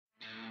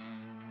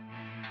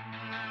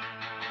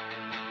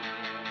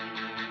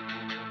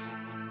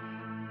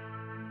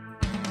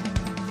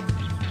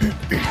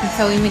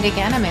So we meet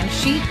again. I'm Ann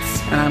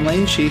Sheets. And I'm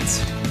Lane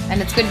Sheets.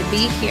 And it's good to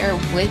be here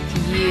with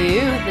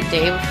you the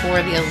day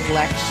before the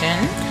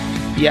election.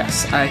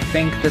 Yes, I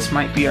think this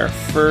might be our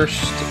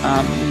first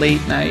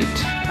late night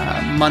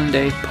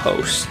Monday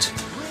post.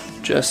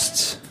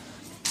 Just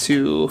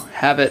to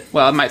have it,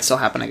 well, it might still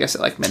happen, I guess,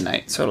 at like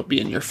midnight. So it'll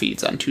be in your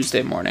feeds on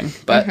Tuesday morning.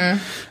 But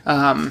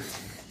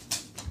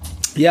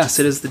yes,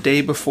 it is the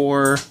day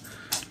before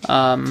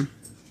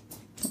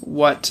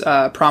what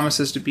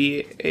promises to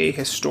be a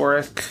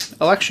historic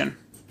election.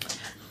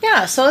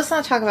 Yeah, so let's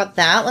not talk about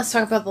that. Let's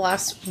talk about the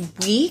last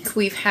week.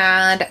 We've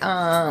had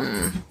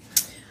a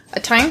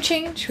time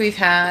change. We've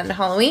had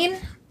Halloween.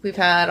 We've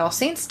had All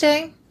Saints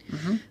Day.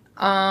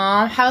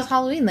 How's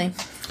Halloween, Lane?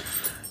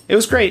 It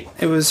was great.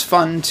 It was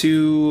fun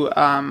to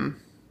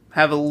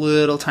have a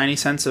little tiny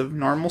sense of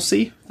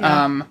normalcy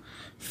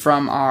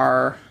from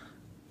our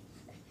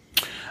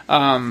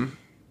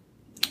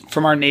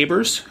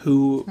neighbors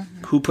who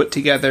put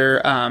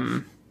together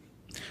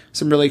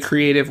some really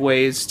creative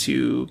ways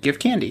to give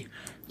candy.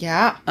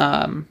 Yeah.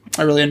 I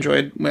really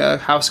enjoyed a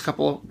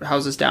couple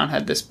houses down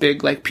had this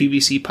big like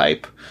PVC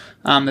pipe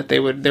that they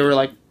were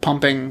like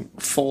pumping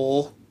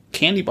full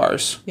candy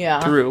bars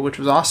through, which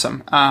was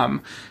awesome.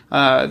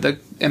 The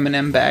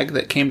M&M bag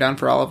that came down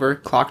for Oliver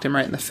clocked him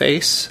right in the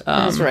face. It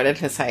was right at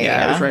his height.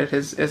 Yeah, it was right at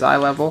his eye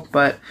level.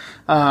 But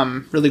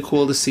really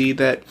cool to see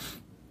that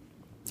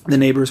the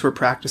neighbors were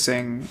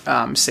practicing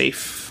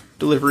safe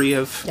delivery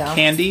of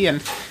candy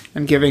and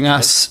giving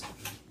us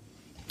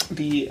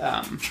the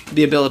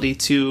ability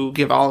to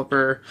give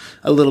Oliver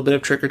a little bit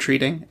of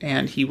trick-or-treating.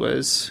 And he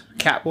was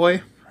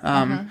Catboy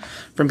from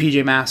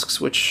PJ Masks,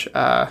 which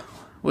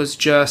was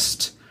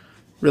just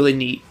really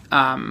neat.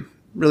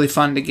 Really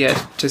fun to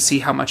get to see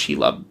how much he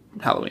loved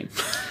Halloween.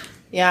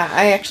 Yeah,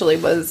 I actually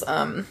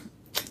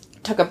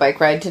took a bike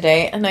ride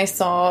today and I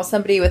saw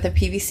somebody with a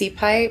PVC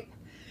pipe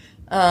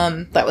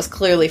that was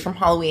clearly from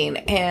Halloween,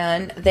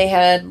 and they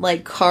had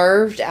like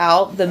carved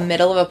out the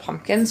middle of a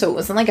pumpkin, so it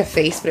wasn't like a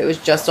face, but it was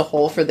just a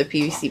hole for the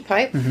PVC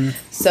pipe.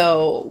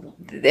 So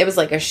it was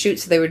like a chute,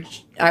 so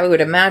I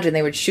would imagine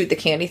they would shoot the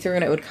candy through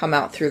and it would come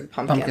out through the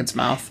pumpkin's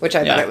mouth, which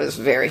I thought it was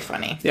very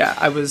funny. Yeah,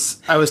 I was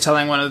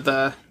telling one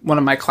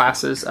of my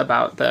classes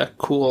about the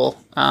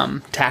cool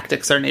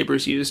tactics our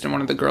neighbors used, and one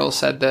of the girls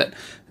said that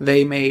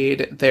they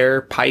made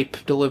their pipe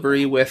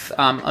delivery with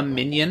a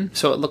minion,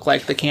 so it looked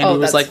like the candy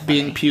was like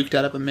being puked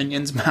out of a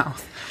minion's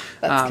mouth.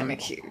 That's kind of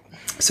cute.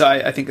 So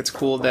I think it's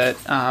cool that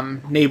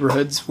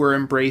neighborhoods were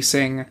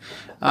embracing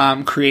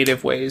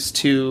creative ways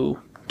to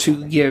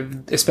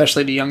give,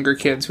 especially to younger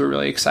kids who are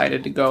really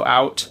excited to go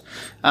out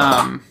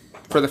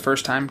for the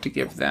first time, to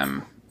give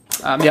them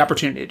the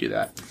opportunity to do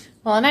that.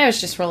 Well, and I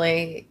was just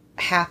really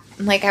I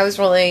was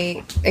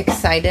really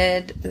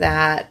excited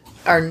that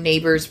our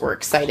neighbors were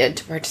excited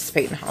to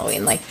participate in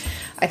Halloween. Like,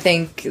 I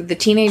think the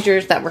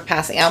teenagers that were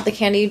passing out the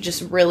candy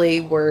just really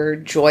were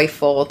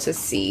joyful to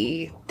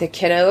see the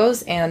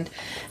kiddos. And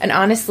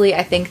honestly,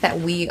 I think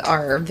that we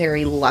are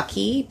very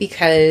lucky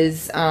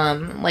because,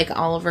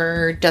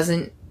 Oliver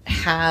doesn't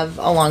have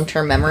a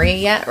long-term memory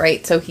yet,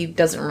 right? So he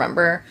doesn't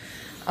remember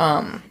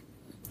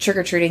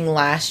trick-or-treating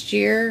last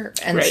year,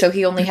 and so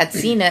he only had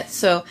seen it.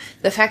 So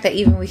the fact that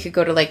even we could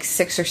go to like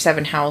 6 or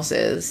 7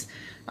 houses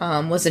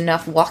was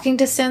enough walking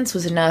distance,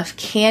 was enough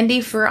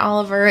candy for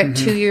Oliver at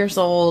 2 years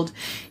old.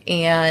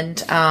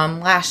 And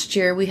last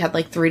year we had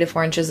like 3 to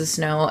 4 inches of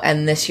snow,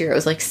 and this year it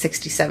was like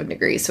 67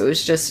 degrees. So it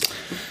was just,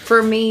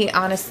 for me,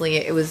 honestly,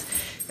 it was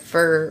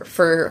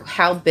for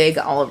how big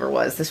Oliver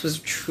was, this was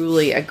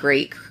truly a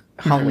great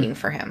Halloween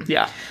for him.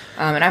 Yeah.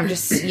 And I'm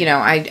just,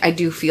 I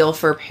do feel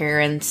for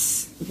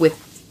parents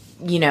with,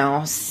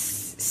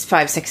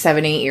 5, 6,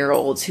 7,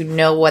 8-year-olds who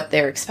know what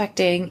they're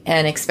expecting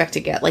and expect to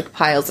get like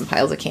piles and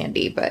piles of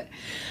candy. But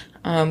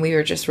we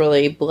were just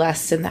really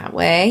blessed in that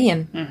way.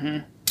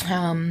 And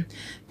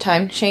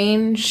time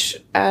change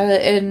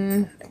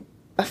in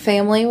a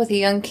family with a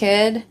young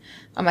kid.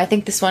 I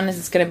think this one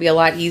is going to be a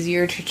lot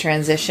easier to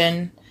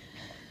transition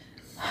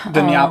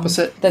than the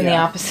opposite. The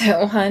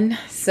opposite one.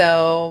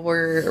 So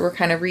we're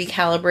kind of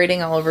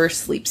recalibrating Oliver's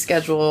sleep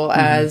schedule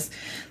as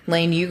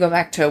Lane, you go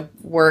back to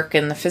work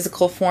in the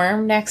physical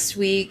form next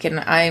week, and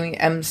I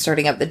am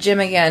starting up the gym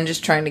again,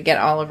 just trying to get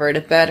Oliver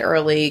to bed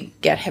early,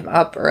 get him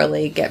up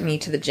early, get me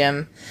to the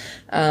gym.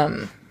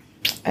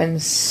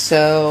 And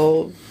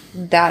so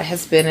that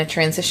has been a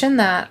transition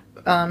that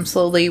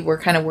slowly we're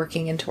kind of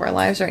working into our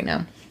lives right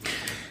now.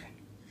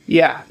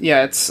 Yeah,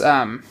 it's,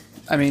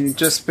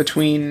 just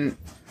between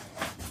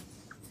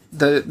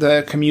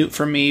the commute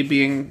for me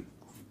being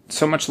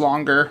so much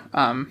longer,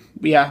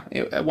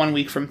 1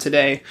 week from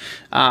today,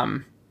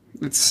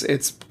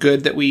 it's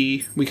good that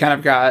we kind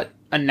of got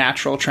a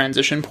natural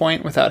transition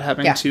point without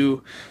having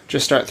to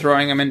just start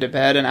throwing him into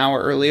bed an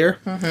hour earlier.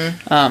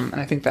 And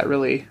I think that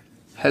really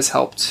has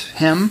helped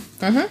him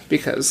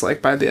because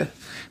like by the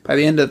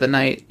end of the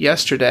night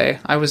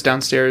yesterday, I was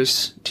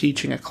downstairs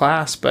teaching a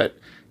class, but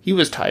he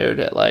was tired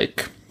at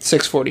like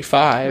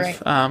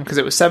 6:45 because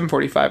it was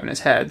 7:45 in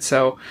his head.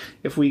 So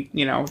if we,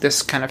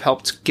 this kind of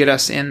helped get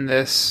us in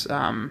this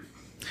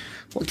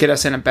get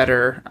us in a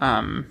better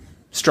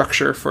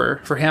structure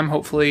for him,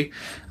 hopefully,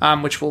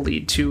 which will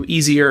lead to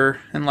easier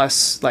and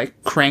less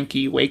like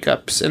cranky wake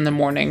ups in the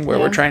morning where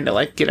we're trying to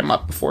like get him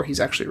up before he's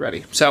actually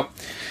ready. So,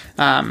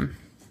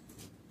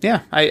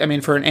 yeah, I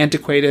mean, for an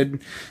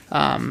antiquated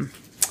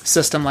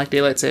system like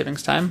daylight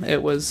savings time,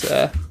 it was.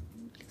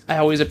 I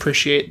always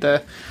appreciate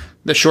the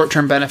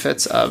short-term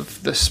benefits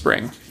of the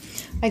spring.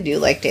 I do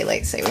like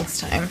daylight savings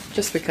time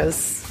just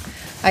because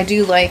I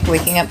do like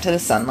waking up to the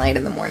sunlight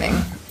in the morning.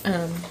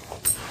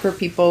 For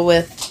people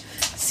with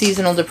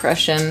seasonal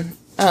depression,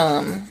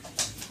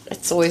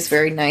 it's always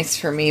very nice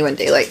for me when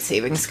daylight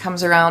savings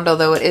comes around,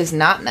 although it is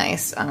not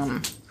nice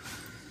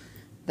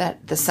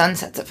that the sun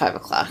sets at 5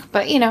 o'clock.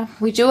 But, you know,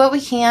 we do what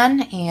we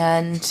can,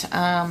 and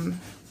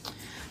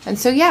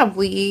so, yeah,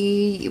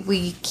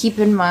 we keep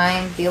in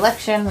mind the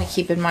election, we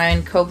keep in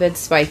mind COVID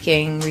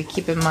spiking, we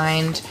keep in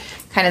mind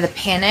kind of the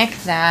panic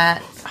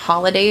that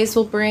holidays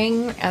will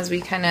bring as we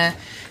kind of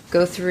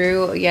go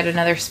through yet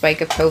another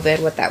spike of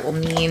COVID, what that will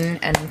mean,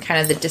 and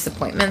kind of the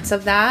disappointments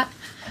of that.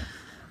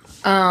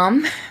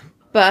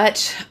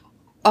 But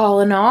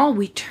all in all,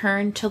 we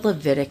turn to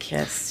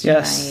Leviticus tonight.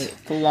 Yes,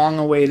 the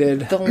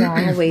long-awaited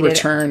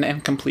return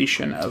and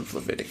completion of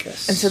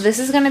Leviticus. And so this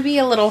is going to be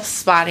a little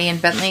spotty,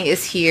 and Bentley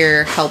is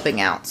here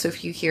helping out. So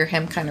if you hear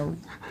him kind of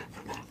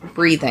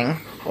breathing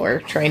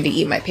or trying to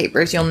eat my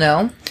papers, you'll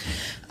know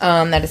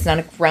that it's not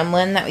a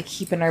gremlin that we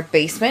keep in our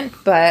basement.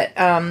 But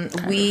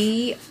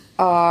we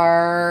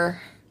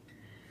are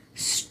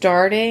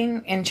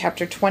starting in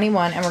chapter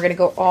 21, and we're going to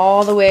go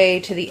all the way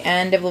to the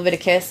end of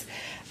Leviticus.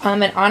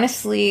 And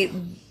honestly,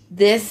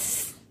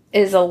 this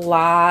is a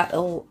lot,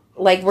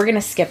 like, we're going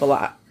to skip a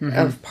lot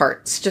of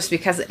parts just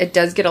because it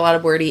does get a lot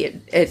of wordy.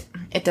 It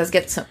does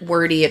get some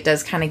wordy. It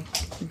does kind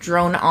of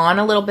drone on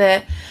a little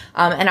bit.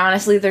 And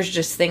honestly, there's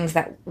just things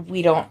that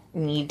we don't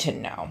need to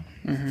know.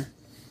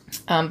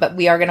 But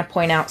we are going to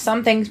point out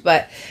some things.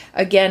 But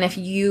again, if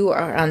you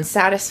are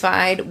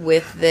unsatisfied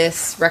with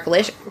this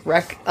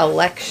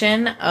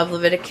recollection of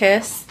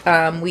Leviticus,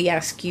 we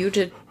ask you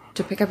to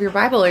pick up your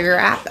Bible or your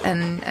app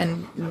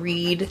and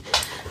read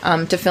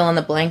to fill in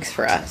the blanks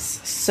for us.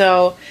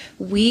 So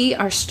we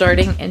are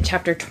starting in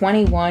chapter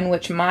 21,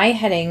 which my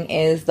heading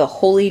is the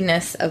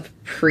holiness of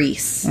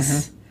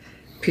priests.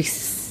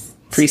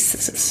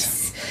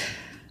 Priestesses.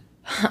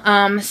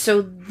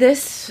 So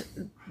this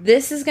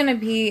is going to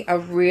be a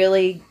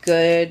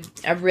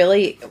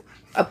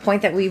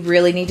point that we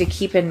really need to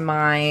keep in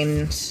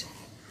mind,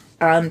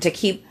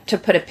 to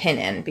put a pin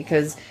in,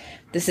 because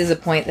this is a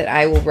point that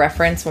I will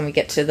reference when we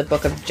get to the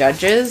book of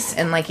Judges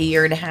in like a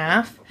year and a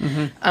half.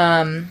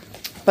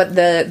 But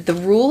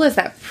the rule is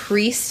that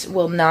priests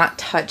will not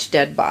touch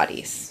dead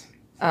bodies.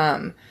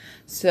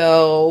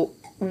 So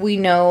we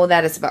know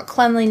that it's about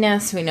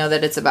cleanliness. We know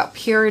that it's about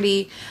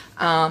purity.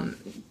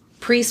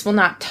 Priests will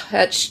not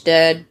touch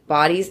dead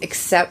bodies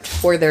except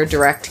for their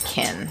direct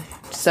kin.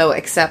 So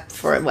except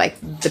for like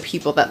the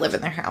people that live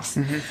in their house.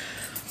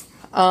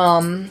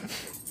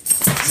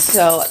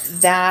 So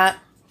that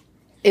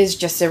is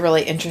just a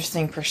really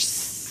interesting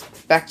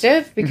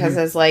perspective because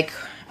as like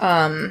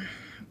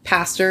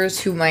pastors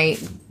who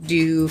might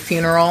do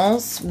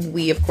funerals,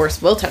 we of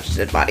course will touch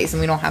dead bodies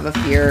and we don't have a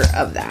fear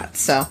of that.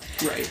 So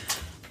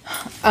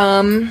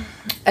an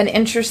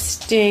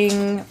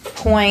interesting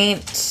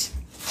point,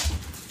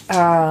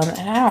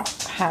 and I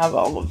don't have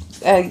all of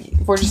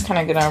we're just kind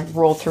of gonna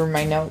roll through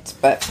my notes,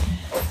 but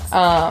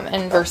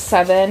in verse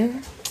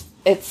 7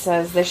 it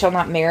says, they shall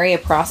not marry a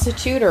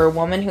prostitute or a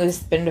woman who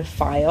has been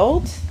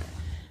defiled.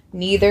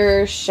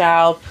 Neither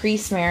shall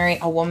priests marry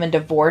a woman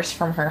divorced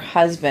from her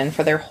husband,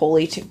 for they're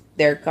holy to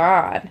their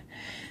God.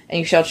 And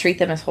you shall treat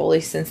them as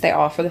holy, since they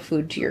offer the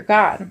food to your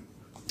God.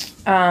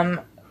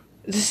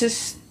 This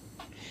is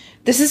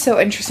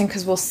so interesting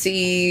because we'll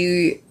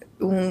see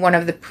one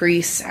of the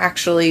priests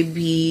actually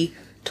be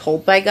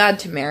told by God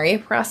to marry a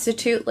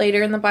prostitute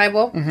later in the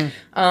Bible.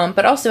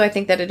 But also I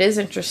think that it is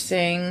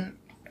interesting,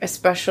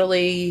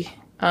 especially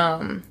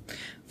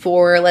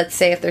for, let's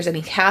say, if there's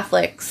any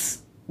Catholics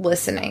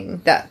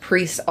listening, that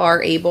priests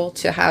are able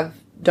to have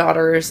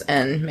daughters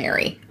and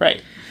marry.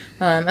 Right.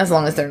 As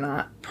long as they're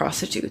not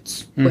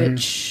prostitutes.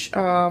 Which,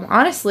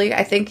 honestly,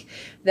 I think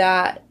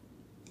that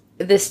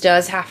this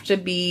does have to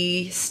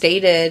be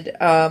stated,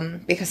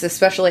 because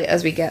especially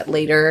as we get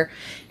later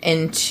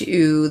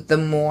into the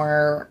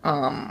more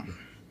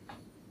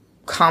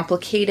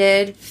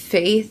complicated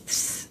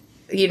faiths,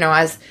 you know,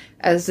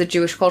 as the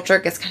Jewish culture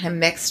gets kind of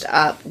mixed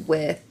up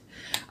with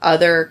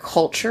other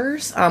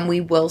cultures, we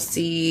will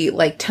see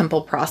like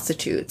temple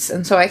prostitutes.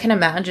 And so I can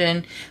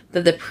imagine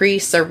that the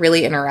priests are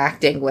really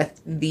interacting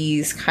with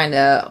these kind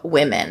of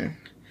women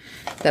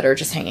that are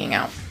just hanging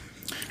out.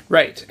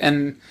 Right.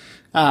 And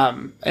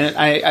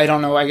I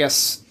don't know, I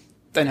guess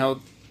I know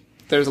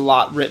there's a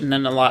lot written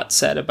and a lot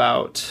said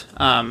about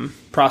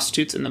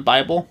prostitutes in the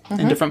Bible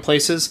in different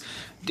places.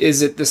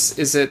 Is it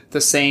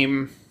the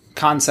same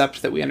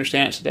concept that we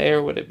understand it today,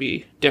 or would it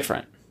be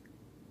different?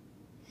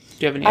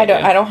 Do you have any idea?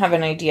 I don't have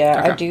an idea.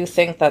 Okay. I do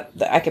think that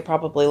I could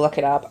probably look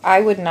it up.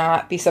 I would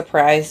not be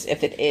surprised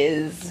if it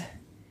is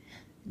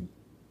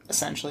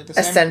essentially the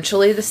same.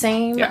 Essentially the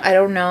same. Yeah. I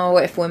don't know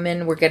if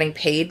women were getting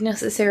paid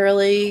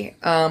necessarily.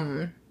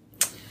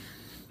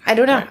 I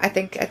don't know. Right. I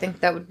think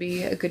that would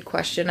be a good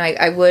question.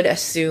 I would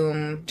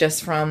assume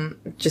just from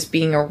just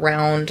being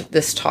around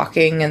this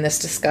talking and this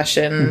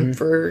discussion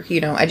for,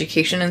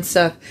 education and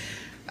stuff,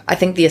 I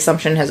think the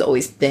assumption has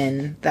always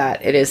been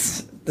that it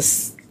is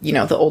this,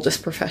 the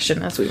oldest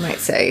profession, as we might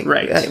say.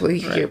 Right. That we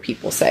hear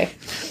people say.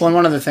 Well, and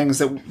one of the things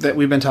that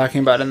we've been talking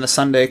about in the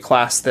Sunday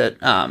class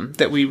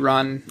that we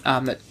run,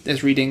 that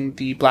is reading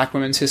the Black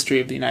women's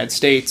history of the United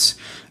States,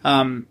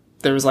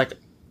 there was like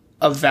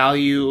a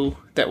value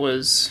that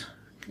was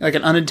like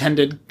an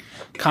unintended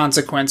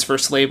consequence for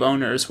slave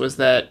owners was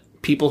that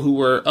people who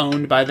were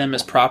owned by them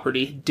as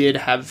property did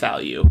have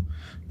value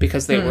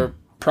because they were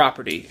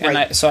property. And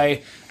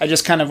right. I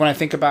just kind of, when I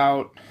think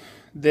about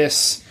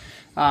this,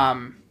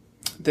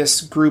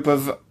 this group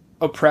of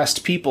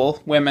oppressed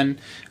people, women,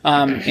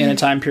 in a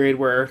time period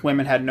where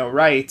women had no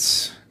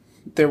rights,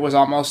 there was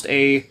almost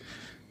a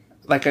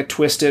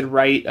twisted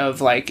right of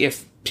like,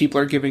 if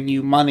people are giving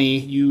you money,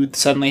 you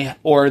suddenly,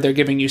 or they're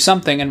giving you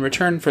something in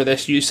return for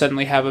this, you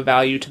suddenly have a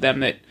value to them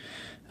that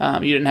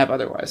you didn't have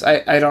otherwise.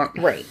 I don't.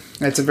 Right.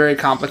 It's a very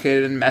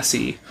complicated and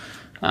messy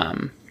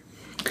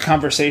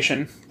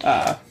conversation,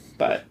 but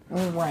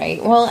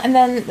right. Well, and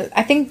then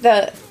I think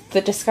the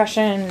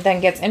discussion then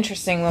gets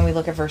interesting when we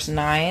look at verse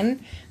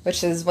 9,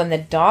 which is when the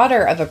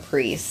daughter of a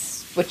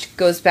priest, which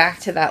goes back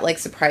to that like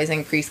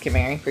surprising priest can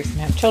marry, priest can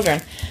have children.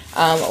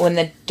 When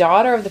the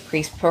daughter of the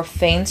priest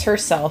profanes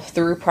herself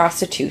through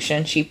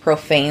prostitution, she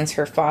profanes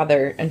her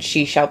father, and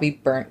she shall be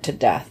burnt to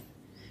death,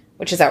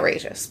 which is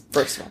outrageous,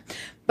 first of all.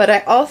 But I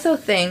also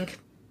think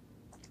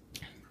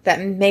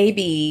that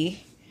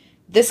maybe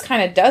this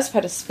kind of does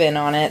put a spin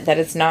on it, that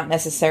it's not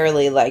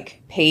necessarily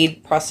like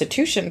paid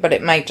prostitution, but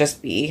it might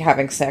just be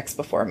having sex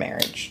before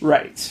marriage.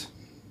 Right.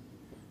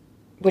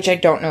 Which I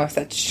don't know if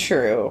that's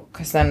true,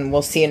 because then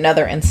we'll see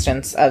another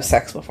instance of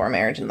sex before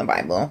marriage in the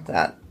Bible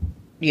that,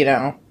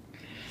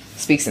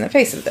 speaks in the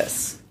face of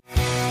this.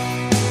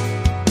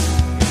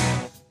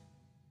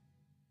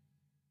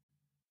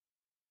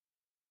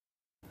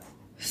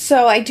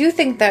 So I do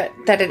think that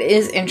it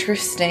is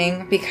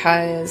interesting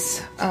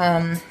because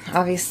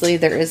obviously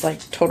there is like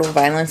total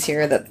violence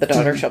here, that the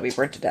daughter shall be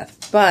burnt to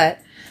death. But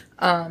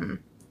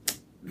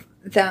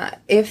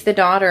that if the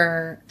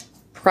daughter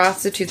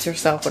prostitutes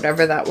herself,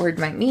 whatever that word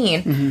might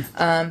mean,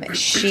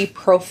 she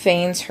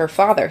profanes her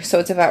father. So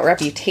it's about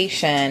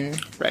reputation,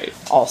 right?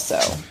 Also,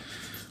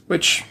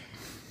 which,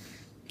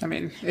 I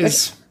mean,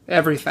 is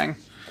everything.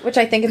 Which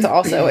I think it's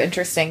also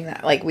interesting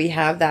that like we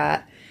have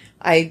that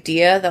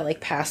idea that like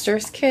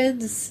pastors'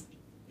 kids,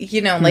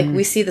 like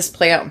we see this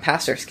play out in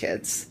pastors'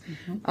 kids.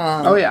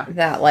 Oh yeah,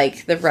 that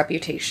like the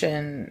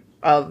reputation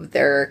of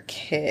their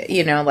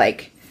kid,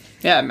 like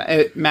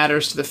it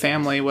matters to the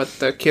family what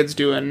the kids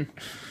do in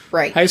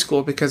high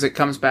school, because it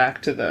comes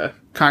back to the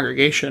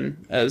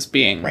congregation as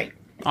being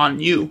on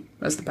you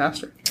as the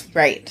pastor.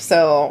 Right.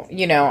 So,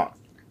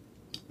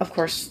 of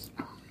course,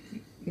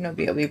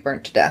 nobody will be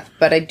burnt to death.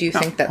 But I do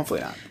think that hopefully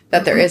not.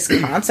 That there is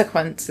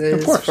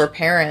consequences for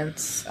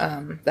parents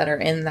that are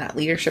in that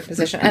leadership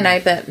position. And I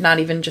bet not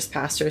even just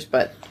pastors,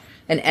 but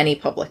in any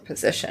public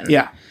position.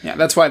 Yeah. Yeah.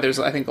 That's why there's,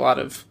 I think, a lot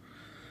of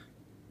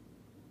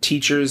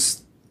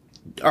teachers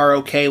are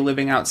okay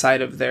living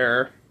outside of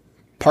their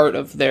part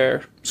of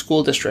their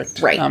school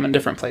district, in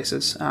different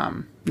places.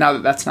 Now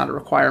that that's not a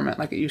requirement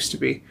like it used to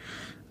be,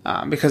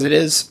 because it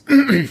is,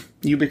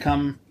 you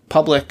become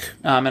public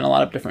in a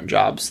lot of different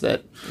jobs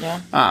that,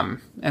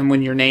 and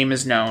when your name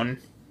is known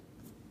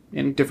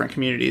in different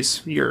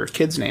communities, your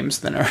kids' names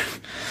then are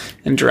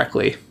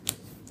indirectly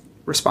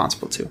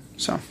responsible too.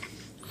 So, all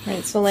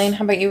right. So, Lane,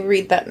 how about you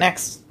read that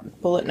next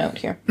bullet note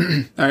here?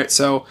 All right.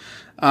 So,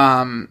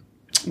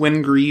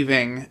 when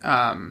grieving,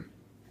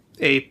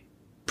 a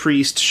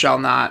priest shall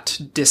not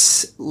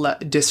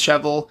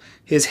dishevel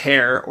his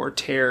hair or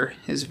tear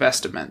his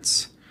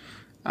vestments.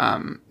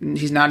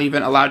 He's not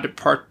even allowed to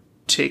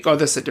partake. Oh,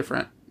 this is a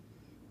different.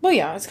 Well,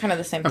 yeah, it's kind of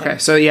the same thing. Okay,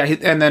 so yeah,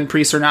 and then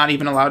priests are not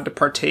even allowed to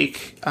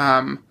partake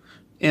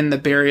in the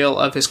burial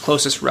of his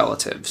closest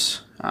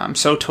relatives.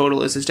 So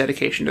total is his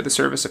dedication to the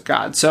service of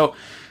God. So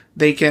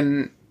they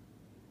can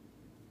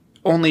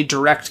only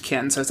direct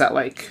kin. So is that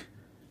like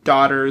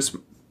daughters,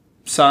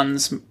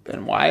 sons,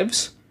 and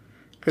wives?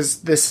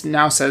 Because this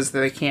now says that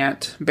they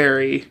can't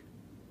bury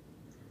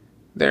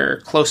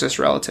their closest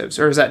relatives.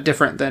 Or is that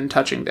different than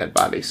touching dead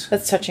bodies?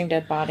 That's touching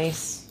dead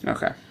bodies.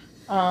 Okay.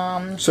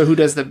 So who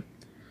does the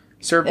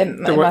service?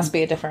 It must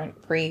be a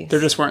different priest. There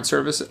just weren't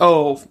services.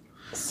 Oh.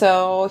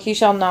 So he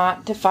shall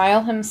not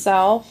defile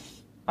himself.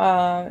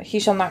 He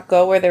shall not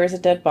go where there is a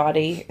dead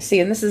body. See,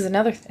 and this is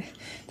another thing.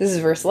 This is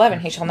verse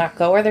 11. He shall not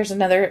go where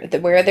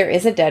where there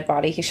is a dead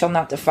body. He shall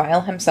not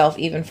defile himself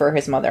even for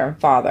his mother and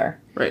father.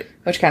 Right.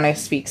 Which kind of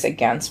speaks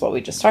against what we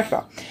just talked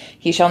about.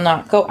 He shall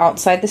not go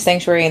outside the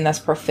sanctuary and thus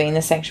profane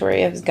the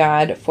sanctuary of his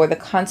God, for the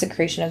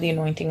consecration of the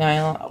anointing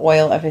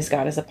oil of his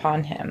God is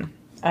upon him.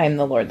 I am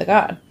the Lord the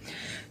God.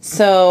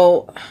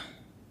 So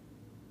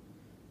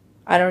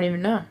I don't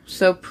even know.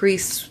 So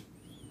priests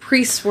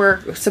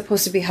were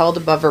supposed to be held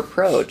above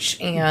reproach,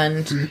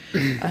 and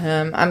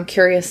I'm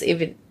curious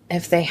even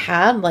if they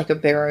had like a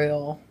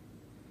burial.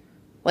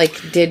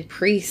 Like, did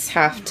priests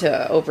have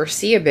to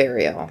oversee a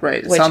burial?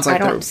 Right. It which sounds like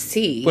I don't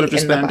see. Would have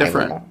just been a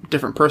Bible,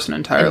 different person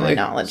entirely. in my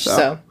knowledge.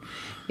 So,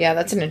 yeah,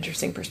 that's an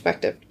interesting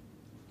perspective.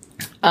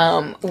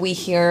 We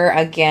hear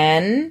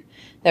again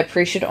that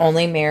priests should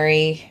only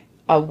marry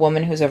a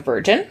woman who's a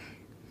virgin,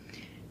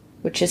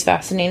 which is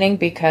fascinating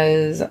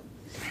because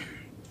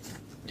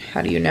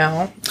how do you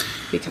know?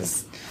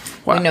 Because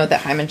we know that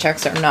hymen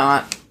checks are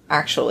not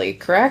actually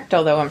correct,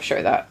 although I'm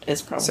sure that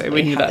is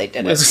probably how they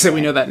did it.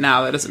 We know that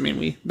now. That doesn't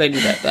mean they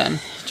knew that then.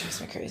 It drives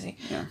me crazy.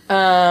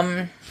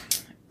 Yeah.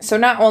 So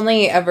not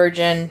only a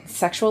virgin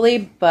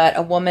sexually, but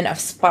a woman of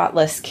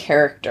spotless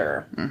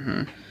character,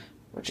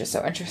 which is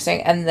so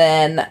interesting. And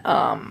then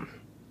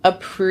a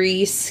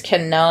priest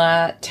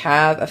cannot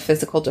have a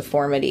physical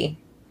deformity.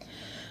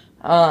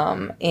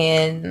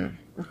 In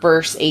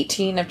verse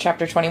 18 of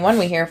chapter 21,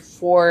 we hear,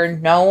 "For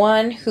no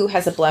one who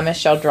has a blemish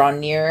shall draw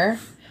near,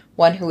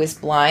 one who is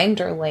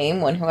blind or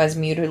lame, one who has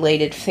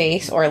mutilated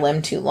face or a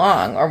limb too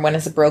long, or one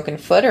has a broken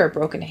foot or a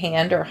broken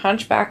hand, or a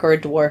hunchback or a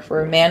dwarf,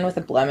 or a man with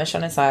a blemish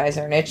on his eyes,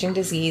 or an itching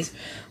disease,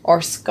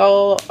 or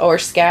skull, or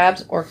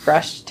scabs, or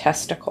crushed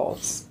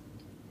testicles."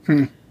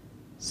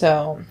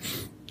 So,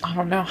 I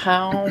don't know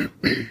how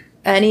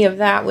any of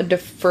that would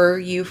defer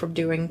you from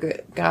doing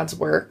God's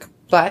work,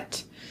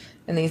 but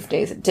in these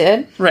days it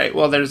did. Right.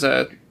 Well, there's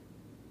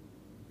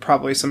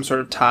probably some sort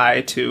of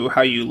tie to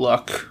how you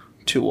look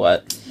to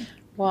what.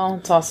 Well,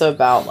 it's also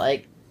about,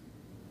 like,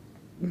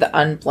 the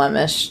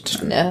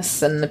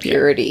unblemishedness and the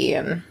purity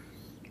and...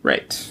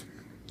 Right.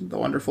 The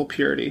wonderful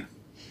purity.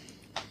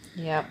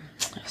 Yeah.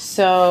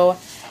 So,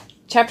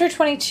 chapter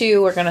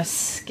 22 we're going to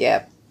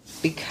skip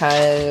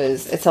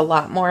because it's a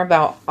lot more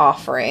about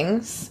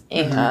offerings,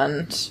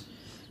 and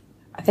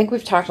I think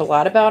we've talked a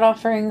lot about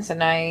offerings,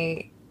 and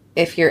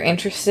if you're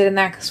interested in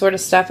that sort of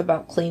stuff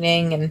about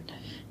cleaning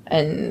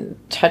and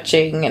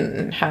touching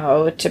and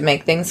how to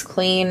make things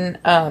clean,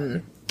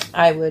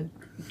 I would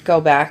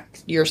go back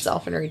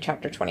yourself and read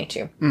chapter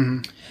 22.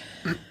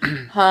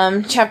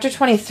 Chapter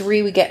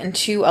 23, we get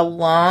into a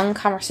long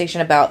conversation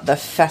about the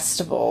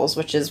festivals,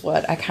 which is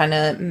what I kind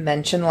of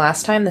mentioned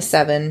last time, the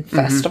 7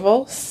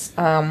 festivals.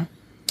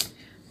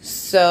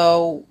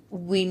 So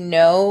we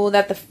know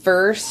that the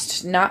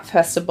first, not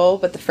festival,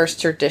 but the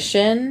first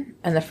tradition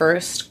and the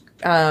first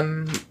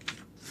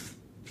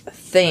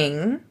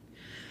thing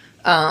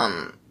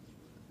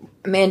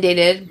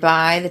mandated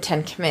by the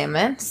 10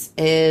 Commandments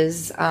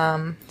is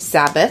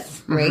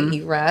Sabbath, right?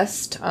 You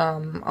rest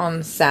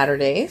on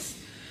Saturdays,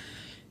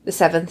 the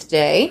 7th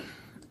day.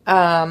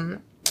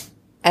 And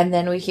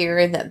then we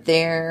hear that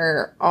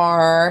there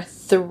are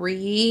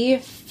 3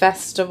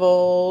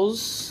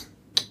 festivals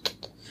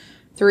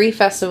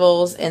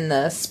in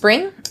the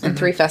spring and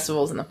 3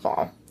 festivals in the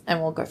fall.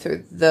 And we'll go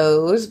through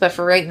those. But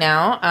for right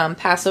now,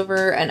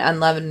 Passover and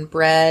unleavened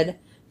bread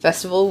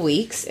festival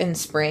weeks in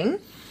spring.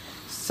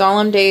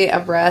 Solemn Day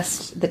of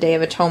Rest, the Day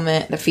of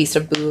Atonement, the Feast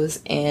of Booths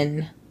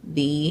in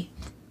the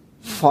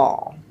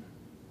fall.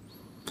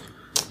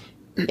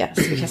 Yes,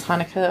 because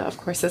Hanukkah, of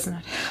course, has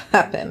not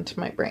happened to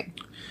my brain.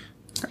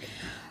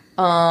 You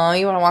want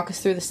to walk us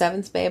through the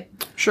 7s, babe?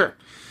 Sure.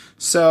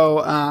 So,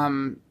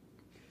 I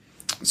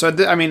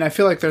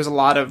feel like there's a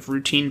lot of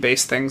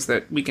routine-based things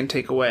that we can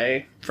take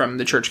away from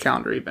the church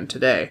calendar even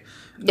today.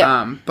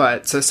 Yeah.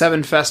 But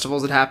 7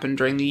 festivals that happen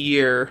during the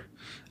year.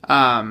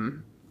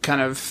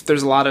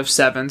 There's a lot of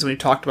 7s, and we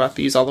talked about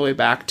these all the way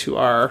back to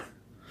our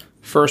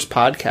first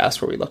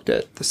podcast where we looked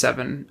at the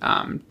 7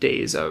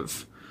 days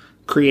of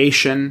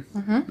creation.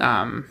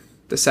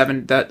 The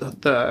 7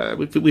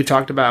 that we've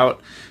talked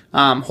about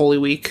Holy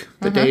Week,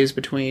 the days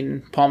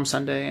between Palm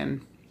Sunday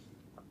and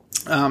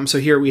so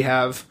here we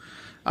have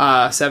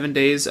 7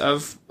 days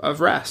of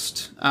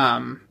rest.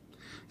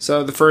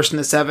 So the first and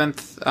the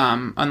 7th,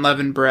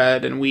 unleavened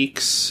bread and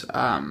weeks,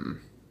 the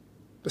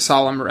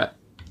solemn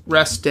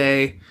rest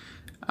day.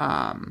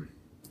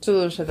 So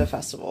those are the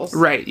festivals,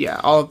 right?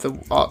 Yeah,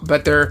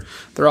 but they're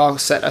all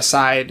set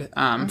aside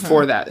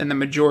for that, and the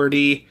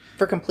majority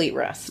for complete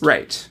rest,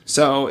 right?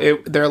 So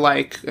they're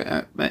like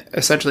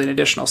essentially an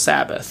additional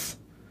Sabbath.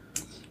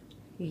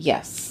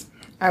 Yes,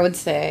 I would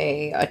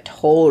say a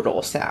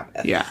total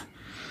Sabbath. Yeah.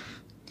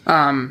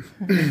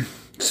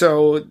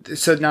 So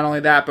not only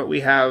that, but we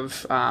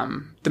have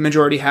the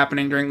majority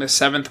happening during the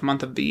 7th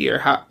month of the year.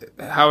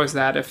 How is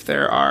that if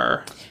there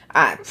are?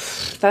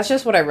 That's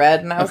just what I read,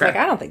 and I was like,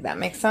 I don't think that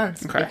makes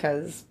sense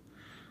because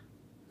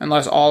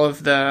unless all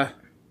of the.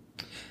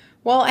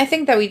 Well, I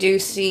think that we do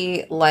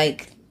see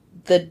like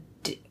the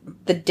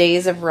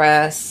days of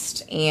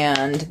rest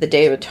and the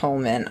Day of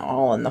Atonement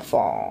all in the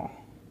fall,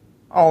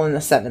 all in the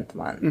 7th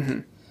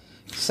month.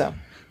 So.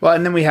 Well,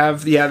 and then we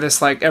have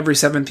this like every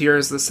 7th year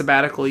is the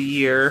sabbatical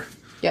year.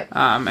 Yep.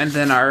 And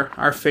then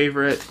our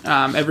favorite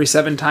every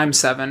 7 times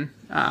 7,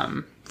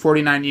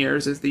 49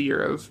 years is the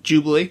year of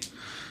Jubilee.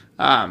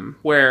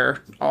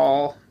 Where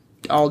all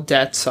all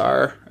debts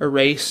are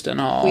erased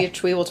and all.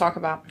 Which we will talk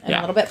about in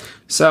a little bit.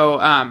 So,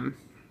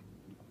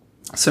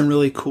 some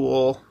really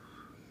cool.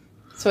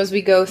 So as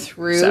we go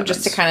through,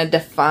 just to kind of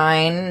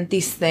define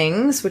these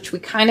things, which we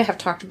kind of have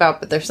talked about,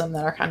 but there's some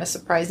that are kind of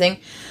surprising.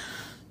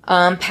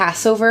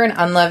 Passover and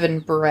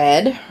unleavened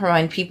bread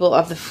remind people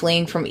of the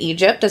fleeing from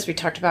Egypt, as we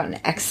talked about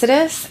in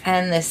Exodus,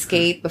 and the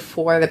escape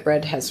before the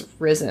bread has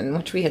risen,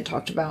 which we had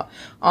talked about.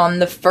 On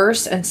the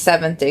 1st and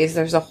 7th days,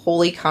 there's a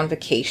holy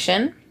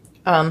convocation,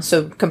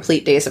 so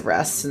complete days of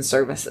rest and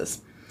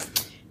services.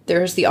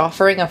 There's the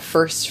offering of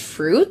first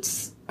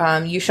fruits.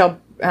 You shall,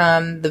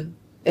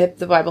 if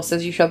the Bible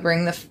says, you shall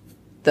bring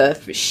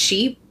the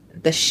sheaf,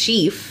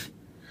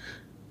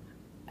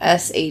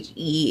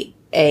 SHEAF,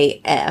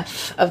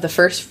 of the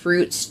first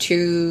fruits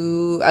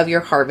of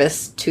your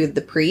harvest to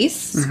the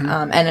priests,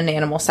 and an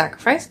animal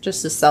sacrifice,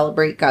 just to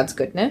celebrate God's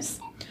goodness.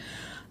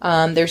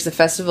 There's the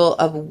Festival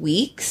of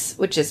Weeks,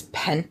 which is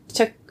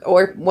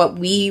or what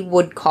we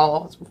would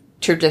call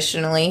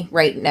traditionally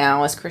right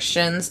now as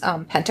Christians,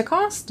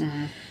 Pentecost.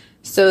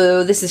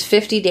 So this is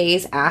 50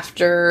 days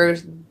after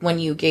when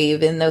you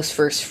gave in those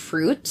first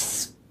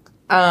fruits.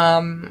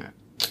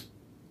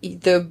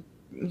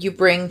 You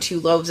bring 2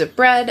 loaves of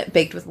bread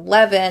baked with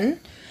leaven,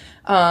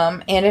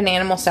 and an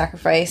animal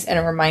sacrifice, and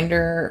a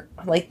reminder,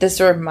 like, this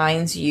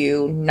reminds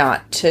you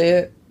not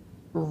to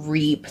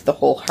reap the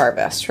whole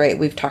harvest, right?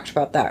 We've talked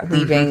about that,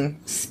 leaving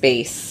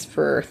space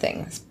for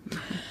things.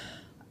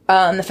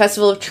 The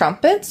Festival of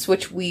Trumpets,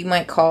 which we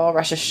might call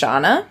Rosh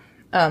Hashanah,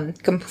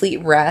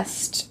 complete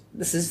rest.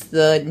 This is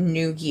the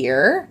new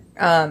year.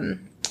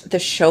 The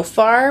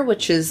shofar,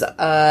 which is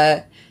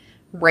a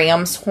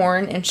ram's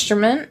horn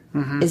instrument,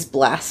 is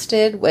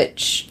blasted,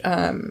 which,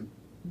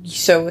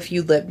 so if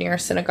you live near a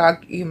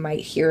synagogue, you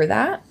might hear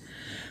that.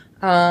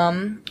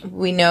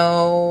 We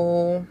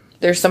know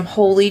there's some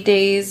holy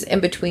days in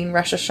between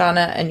Rosh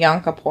Hashanah and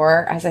Yom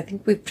Kippur, as I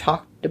think we've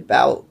talked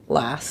about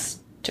a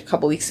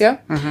couple weeks ago.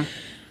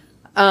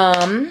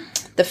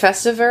 The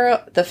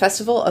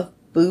festival of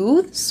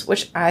booths,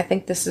 which I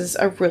think this is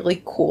a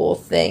really cool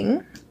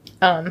thing.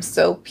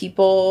 So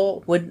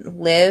people would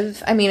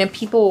live, and I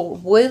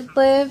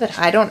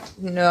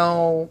don't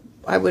know,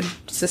 I would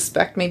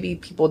suspect maybe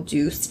people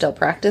do still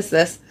practice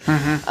this.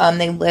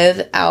 They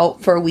live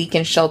out for a week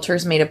in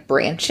shelters made of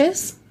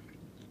branches,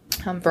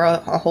 for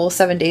a whole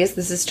 7 days.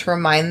 This is to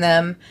remind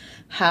them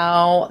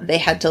how they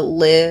had to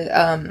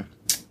live.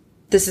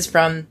 This is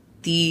from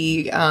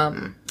the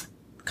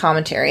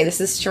commentary.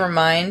 This is to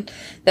remind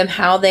them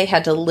how they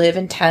had to live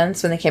in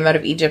tents when they came out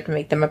of Egypt, and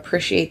make them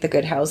appreciate the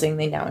good housing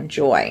they now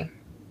enjoy.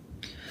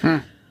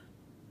 So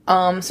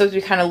as we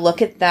kind of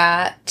look at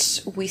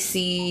that, we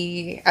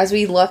see, as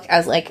we look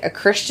as like a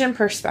Christian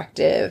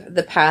perspective,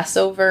 the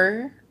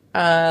Passover,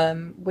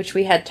 which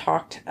we had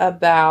talked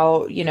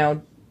about,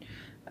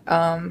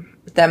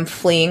 them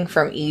fleeing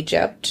from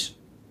Egypt.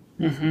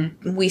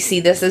 We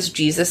see this as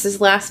Jesus's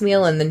last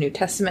meal in the New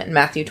Testament in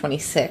Matthew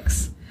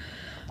 26.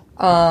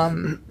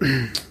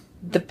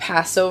 The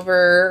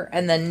Passover,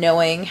 and then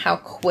knowing how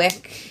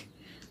quick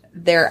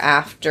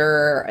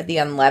thereafter the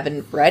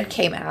unleavened bread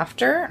came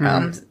after,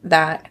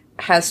 that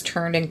has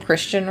turned in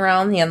Christian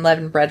realm. The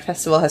unleavened bread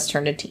festival has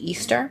turned into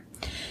Easter.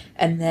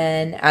 And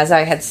then, as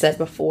I had said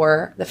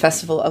before, the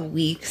Festival of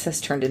Weeks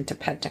has turned into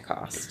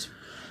Pentecost.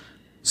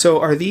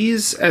 So are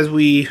these, as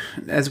we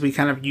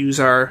kind of use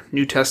our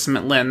New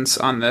Testament lens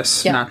on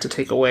this, not to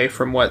take away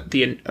from what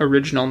the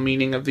original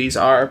meaning of these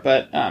are,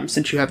 but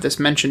since you have this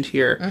mentioned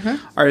here,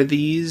 are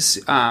these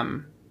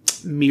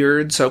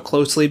mirrored so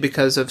closely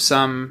because of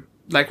some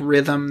like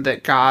rhythm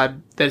that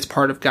is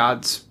part of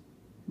God's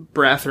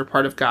breath or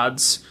part of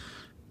God's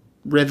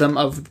rhythm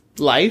of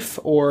life,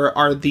 or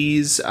are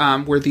these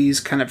were these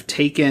kind of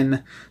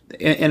taken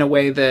in a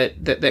way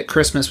that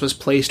Christmas was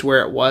placed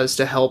where it was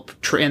to help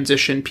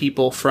transition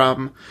people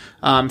from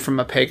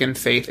a pagan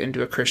faith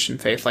into a Christian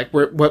faith? Like,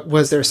 what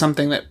was there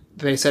something that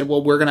they said,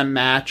 well, we're going to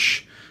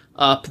match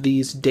up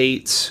these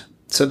dates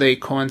so they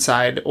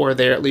coincide, or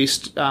they're at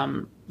least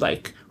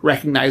like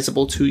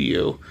recognizable to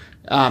you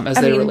as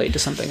they relate to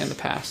something in the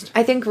past?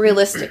 I think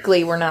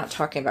realistically, we're not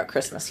talking about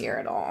Christmas here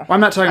at all. Well, I'm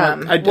not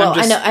talking about...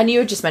 I know, and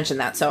you just mentioned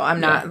that, so I'm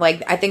not,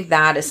 like, I think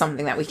that is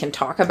something that we can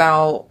talk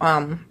about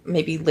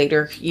maybe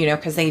later,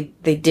 because they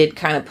did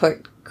kind of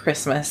put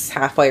Christmas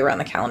halfway around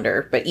the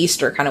calendar, but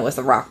Easter kind of was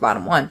the rock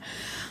bottom one.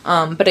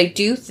 But I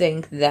do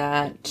think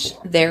that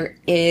there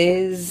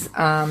is,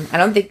 I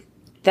don't think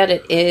that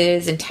it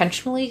is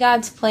intentionally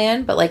God's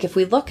plan, but, like, if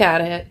we look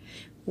at it,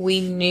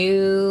 we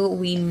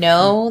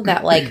know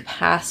that, like,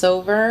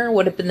 Passover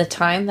would have been the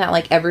time that,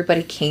 like,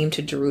 everybody came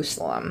to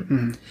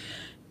Jerusalem.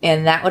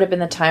 And that would have been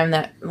the time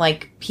that,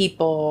 like,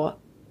 people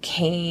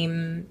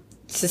came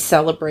to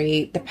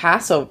celebrate the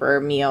Passover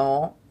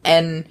meal.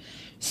 And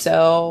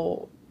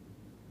so,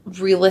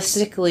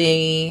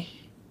 realistically,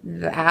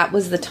 that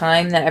was the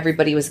time that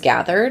everybody was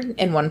gathered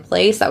in one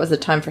place. That was the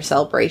time for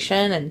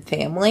celebration and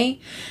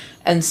family.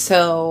 And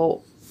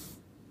so,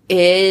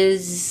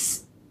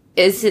 is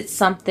it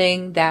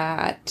something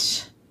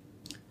that,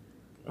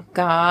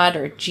 God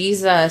or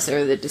Jesus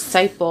or the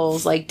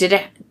disciples, like, did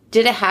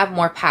it have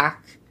more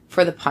pack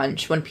for the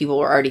punch when people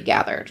were already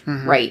gathered,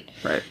 right?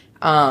 Right.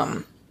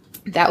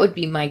 That would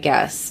be my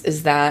guess,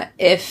 is that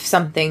if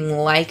something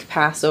like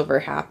Passover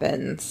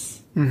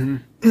happens,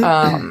 in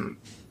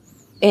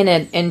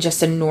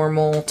just a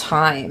normal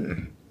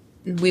time,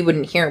 we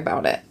wouldn't hear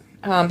about it.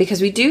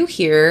 Because we do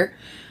hear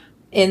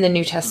in the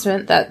New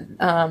Testament that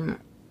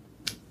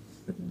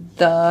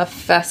the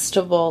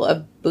Festival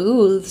of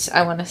Booths,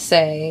 I want to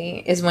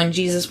say, is when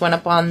Jesus went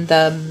up on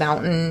the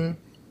mountain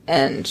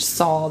and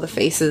saw the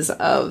faces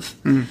of...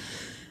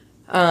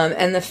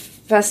 and the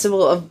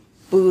Festival of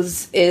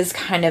Booths is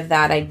kind of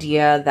that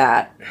idea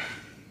that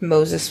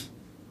Moses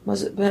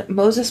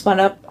went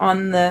up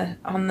on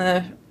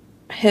the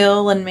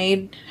hill and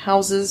made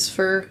houses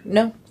for...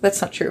 No,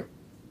 that's not true.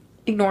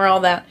 Ignore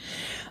all that.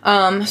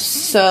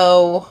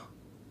 So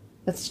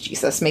that's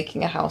Jesus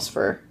making a house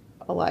for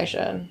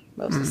Elijah and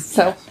Moses.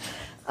 So,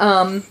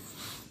 I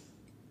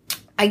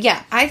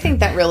think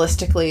that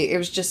realistically, it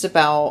was just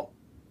about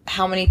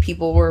how many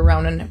people were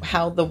around and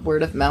how the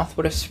word of mouth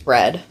would have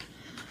spread.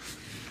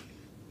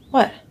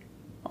 What?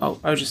 Oh,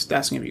 I was just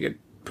asking if you could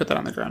put that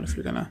on the ground if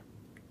you're gonna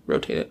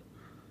rotate it.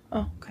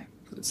 Oh, okay.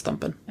 It's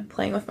thumping. I'm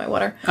playing with my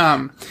water.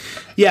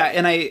 Yeah,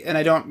 and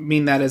I don't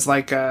mean that as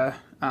like a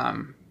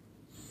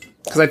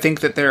because I think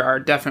that there are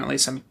definitely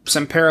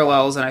some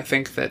parallels, and I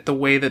think that the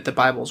way that the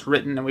Bible's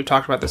written, and we've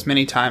talked about this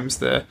many times,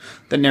 the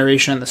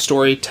narration and the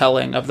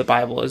storytelling of the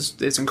Bible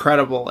is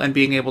incredible, and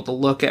being able to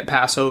look at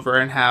Passover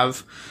and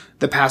have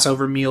the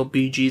Passover meal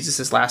be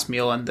Jesus' last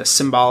meal, and the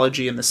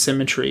symbology and the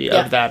symmetry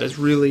of that is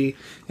really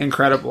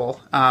incredible.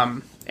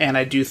 And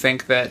I do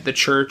think that the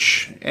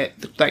church,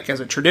 like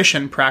as a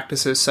tradition,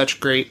 practices such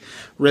great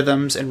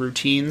rhythms and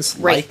routines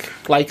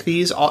like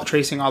these,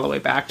 tracing all the way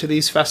back to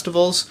these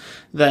festivals,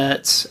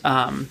 that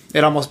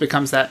it almost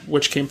becomes that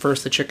which came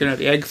first, the chicken or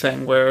the egg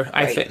thing, where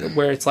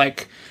where it's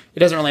like it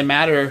doesn't really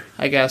matter,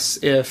 I guess,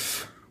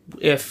 if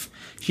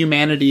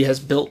humanity has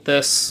built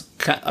this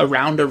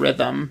around a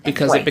rhythm,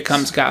 because it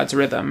becomes God's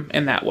rhythm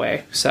in that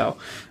way. So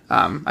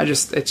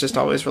it's just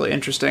always really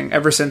interesting.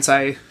 Ever since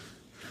I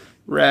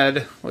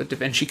read Da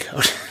Vinci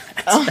Code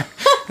and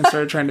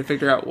started trying to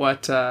figure out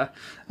what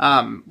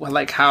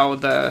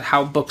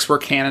how books were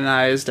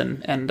canonized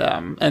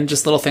and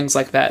just little things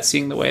like that,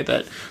 seeing the way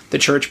that the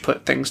church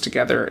put things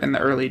together in the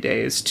early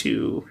days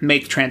to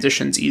make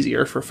transitions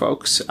easier for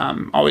folks,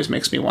 always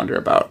makes me wonder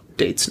about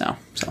dates now.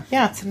 So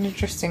yeah, I think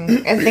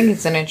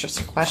it's an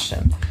interesting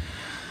question.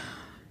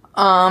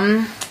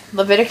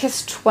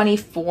 Leviticus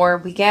 24,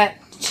 we get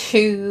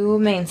two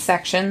main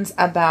sections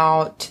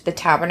about the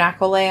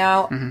tabernacle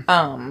layout,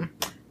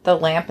 the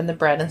lamp and the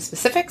bread and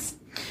specifics.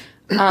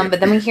 But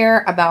then we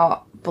hear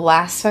about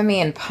blasphemy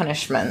and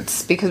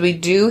punishments, because we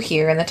do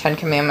hear in the Ten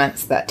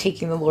Commandments that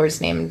taking the Lord's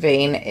name in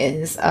vain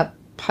is a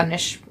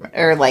punishment,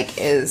 or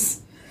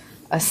is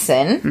a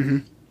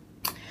sin.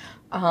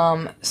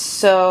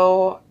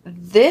 So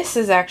this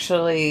is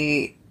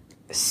actually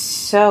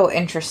so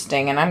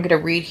interesting, and I'm going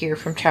to read here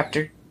from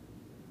chapter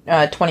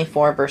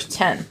 24, verse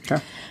 10.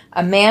 Okay.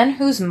 A man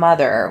whose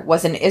mother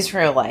was an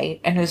Israelite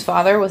and whose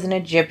father was an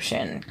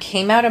Egyptian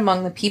came out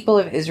among the people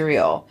of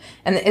Israel,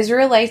 and the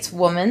Israelite's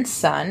woman's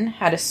son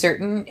had a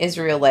certain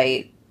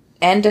Israelite,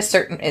 and a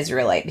certain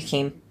Israelite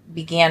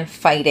began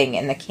fighting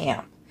in the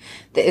camp.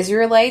 The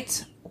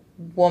Israelite's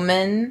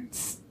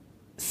woman's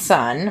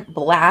son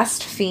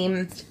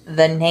blasphemed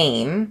the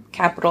name,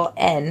 capital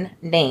N,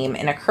 name,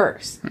 in a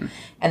curse.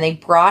 And they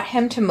brought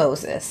him to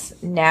Moses.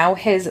 Now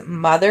his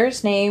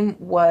mother's name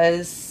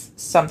was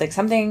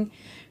something,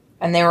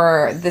 and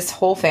this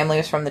whole family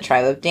was from the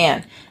tribe of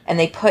Dan. And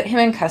they put him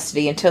in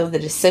custody until the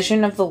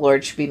decision of the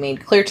Lord should be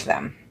made clear to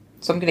them.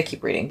 So I'm going to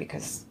keep reading,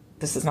 because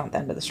this is not the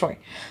end of the story.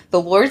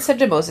 The Lord said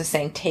to Moses,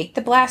 saying, "Take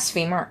the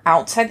blasphemer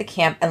outside the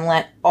camp, and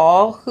let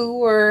all who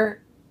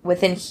were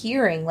within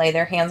hearing lay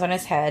their hands on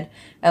his head,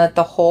 and let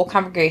the whole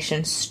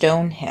congregation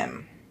stone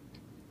him.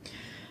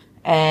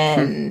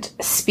 And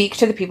speak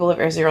to the people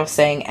of Israel,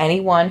 saying,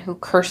 anyone who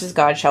curses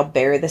God shall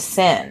bear the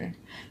sin.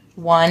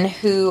 One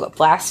who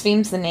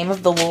blasphemes the name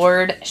of the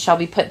Lord shall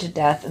be put to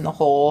death, and the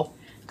whole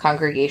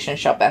congregation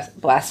shall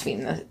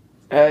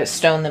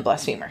stone the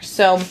blasphemer."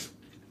 So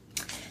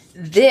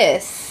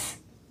this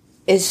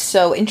is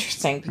so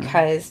interesting,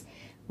 because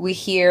we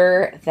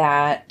hear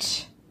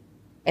that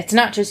it's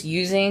not just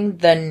using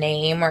the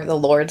name or the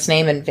Lord's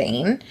name in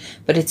vain,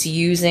 but it's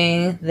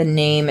using the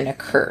name in a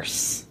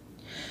curse,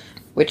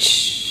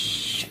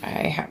 which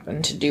I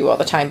happen to do all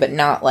the time, but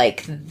not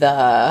like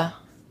the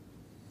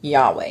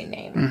Yahweh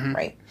name,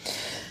 right?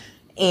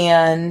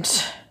 And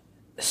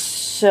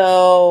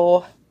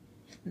so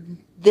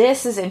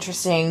this is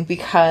interesting,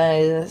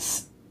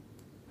 because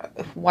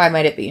why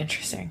might it be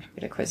interesting? I'm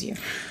going to quiz you.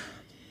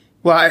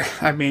 Well,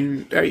 I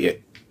mean,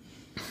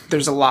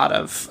 there's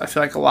I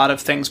feel like a lot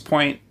of things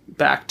point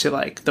back to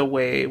like the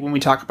way when we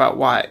talk about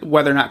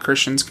whether or not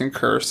Christians can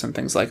curse and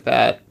things like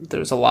that.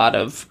 There's a lot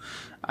of,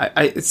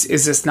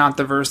 is this not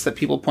the verse that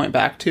people point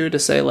back to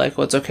say like,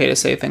 well, it's okay to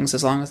say things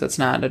as long as it's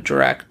not a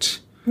direct...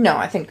 No,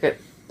 I think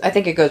I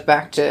think it goes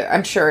back to,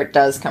 I'm sure it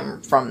does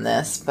come from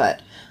this,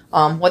 but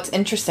what's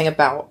interesting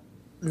about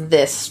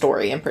this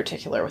story in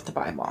particular with the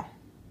Bible?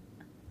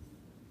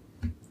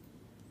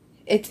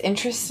 It's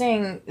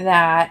interesting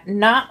that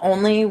not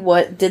only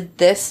did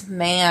this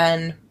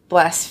man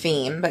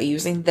blaspheme by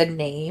using the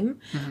name,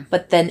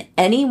 but then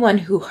anyone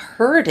who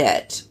heard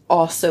it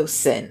also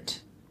sinned,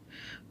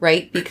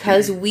 right?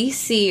 Because we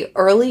see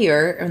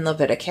earlier in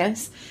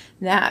Leviticus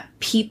that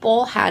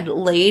people had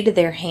laid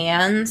their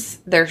hands,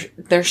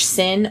 their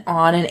sin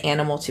on an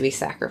animal to be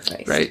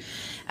sacrificed. Right.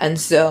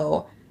 And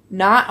so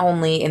not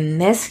only in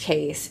this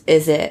case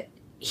is it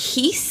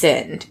he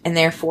sinned, and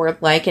therefore,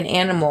 like an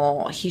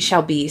animal, he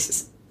shall be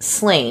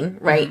slain,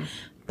 right?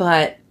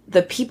 But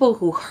the people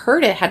who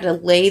heard it had to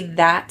lay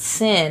that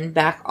sin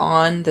back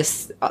on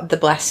the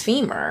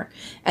blasphemer,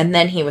 and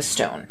then he was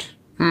stoned.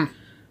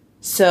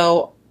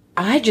 So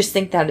I just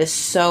think that is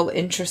so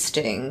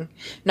interesting.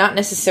 Not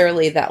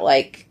necessarily that,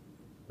 like,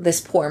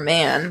 this poor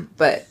man,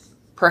 but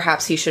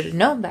perhaps he should have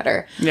known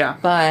better. Yeah.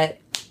 But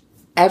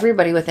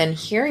everybody within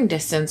hearing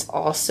distance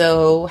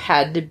also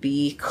had to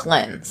be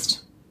cleansed.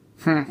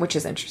 Which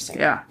is interesting.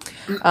 Yeah.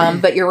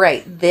 But you're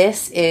right.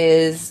 This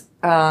is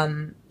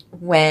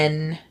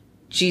when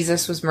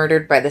Jesus was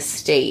murdered by the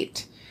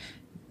state.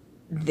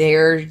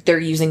 They're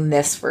using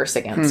this verse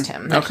against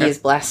him, that he is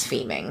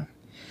blaspheming.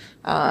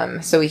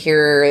 So we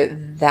hear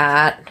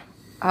that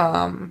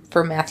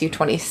for Matthew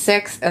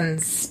 26,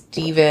 and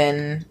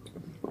Stephen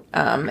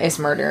is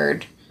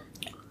murdered.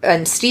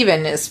 And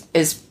Stephen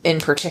is in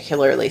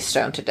particularly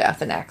stoned to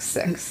death in Acts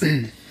 6.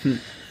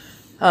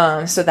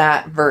 So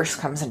that verse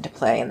comes into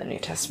play in the New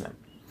Testament.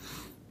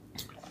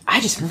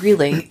 I just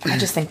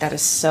think that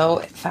is so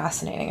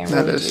fascinating. I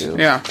really do.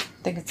 Yeah.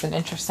 Think it's an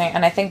interesting,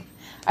 and I think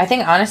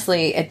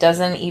honestly, it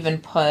doesn't even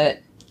put.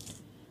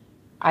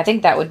 I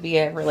think that would be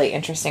a really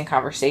interesting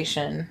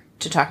conversation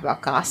to talk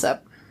about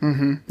gossip.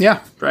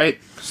 Yeah. Right.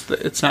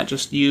 It's not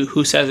just you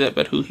who says it,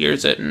 but who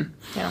hears it, and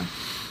yeah,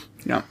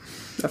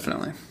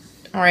 definitely.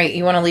 All right,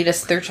 you want to lead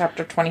us through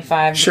chapter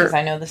 25? Sure. Because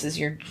I know this is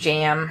your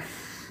jam.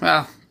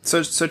 Well.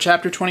 So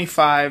chapter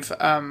 25,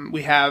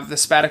 we have the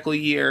sabbatical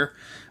year,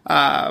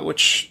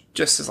 which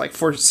just is like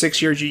for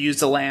 6 years you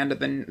use the land,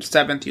 and then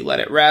 7th you let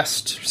it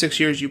rest. 6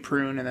 years you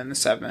prune, and then the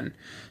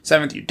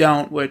 7th you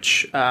don't,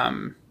 which, I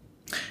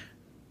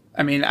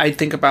mean, I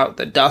think about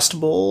the Dust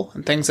Bowl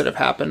and things that have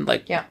happened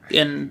like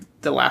in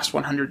the last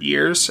 100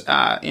 years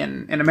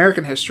in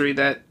American history,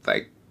 that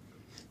like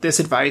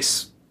this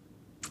advice,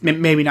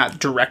 maybe not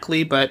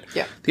directly, but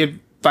the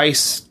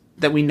advice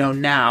that we know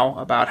now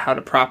about how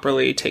to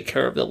properly take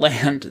care of the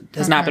land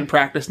has not been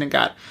practiced, and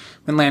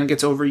when land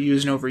gets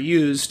overused and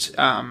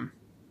overused,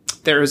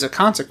 there is a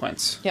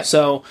consequence.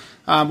 So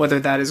whether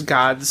that is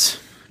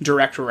God's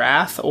direct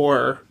wrath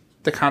or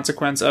the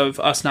consequence of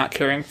us not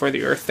caring for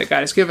the earth that God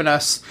has given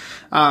us,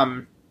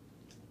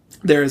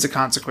 there is a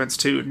consequence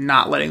to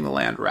not letting the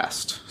land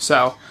rest.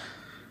 So,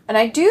 and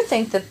I do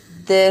think that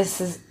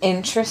this is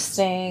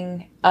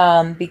interesting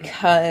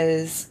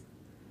because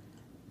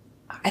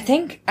I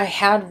think I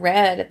had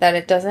read that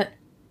it doesn't,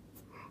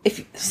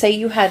 if say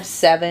you had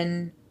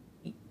 7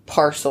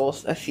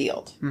 parcels of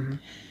field,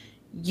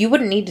 you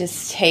wouldn't need to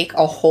take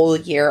a whole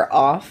year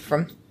off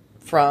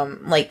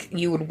from like,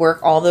 you would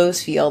work all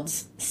those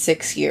fields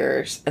 6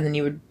 years, and then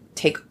you would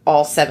take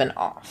all 7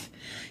 off.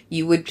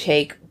 You would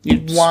take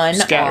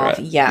one off.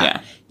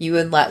 Yeah. You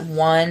would let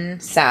one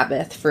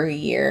Sabbath for a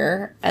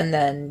year, and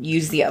then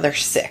use the other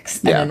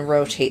 6, and then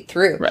rotate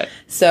through. Right.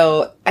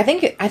 So I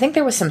think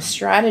there was some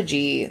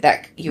strategy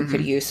that you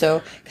could use.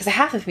 So because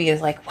half of me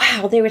is like,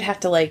 wow, they would have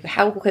to like,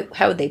 how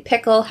would they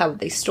pickle? How would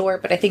they store?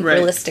 But I think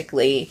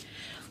realistically,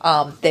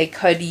 they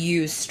could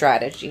use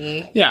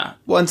strategy. Yeah.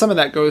 Well, and some of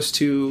that goes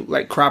to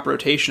like crop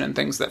rotation and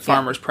things that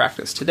farmers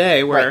practice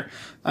today, where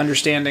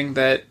understanding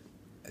that,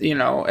 you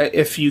know,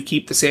 if you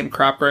keep the same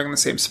crop growing in the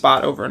same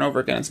spot over and over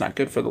again, it's not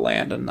good for the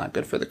land and not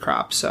good for the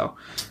crop. So,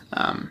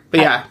 but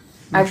yeah.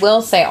 I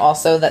will say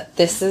also that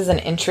this is an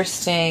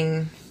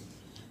interesting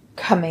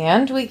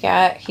command we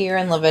get here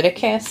in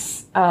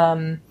Leviticus,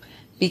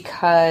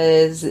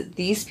 because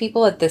these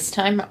people at this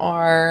time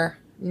are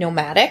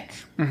nomadic.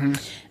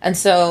 And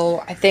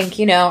so I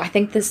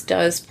think this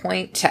does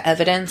point to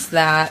evidence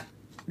that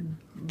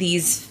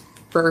these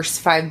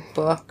first 5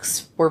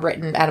 books were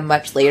written at a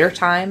much later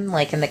time,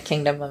 like in the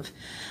kingdom of,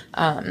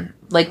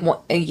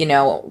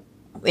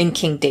 in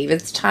King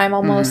David's time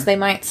almost, they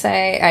might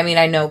say. I mean,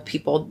 I know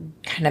people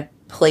kind of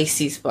place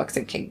these books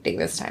in King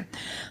David's time.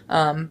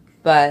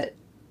 But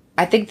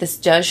I think this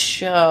does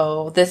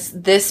show,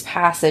 this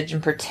passage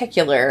in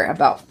particular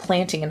about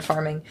planting and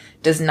farming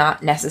does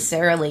not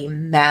necessarily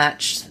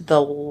match the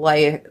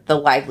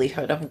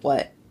livelihood of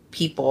what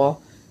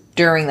people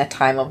during the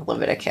time of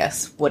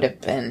Leviticus would have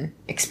been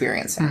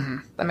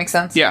experiencing. That makes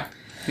sense? Yeah.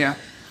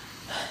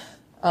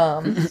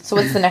 So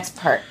what's the next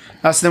part?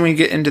 So then we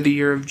get into the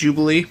year of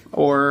Jubilee,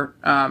 or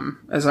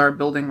as our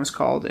building was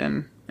called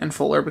in in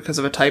Fuller because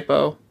of a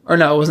typo. Or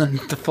no, it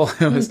wasn't the Fuller.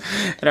 It was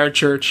at our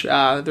church.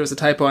 There was a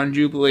typo on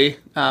Jubilee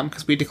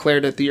because we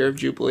declared it the year of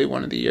Jubilee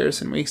one of the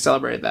years, and we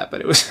celebrated that,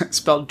 but it was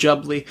spelled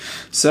Jubilee.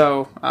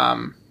 So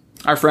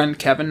our friend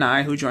Kevin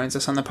Nye, who joins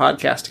us on the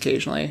podcast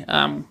occasionally,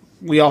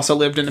 we also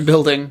lived in a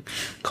building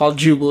called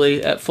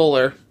Jubilee at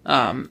Fuller,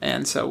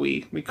 and so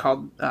we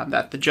called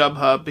that the Jub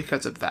Hub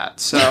because of that.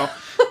 So,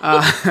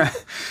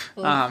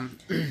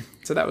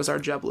 so that was our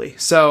Jubilee.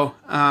 So,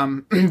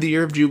 the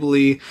year of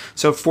Jubilee,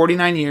 so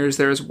 49 years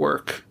there is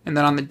work, and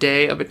then on the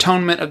Day of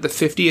Atonement of the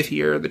 50th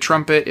year, the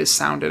trumpet is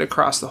sounded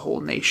across the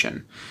whole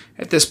nation.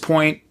 At this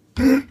point,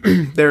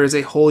 there is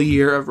a whole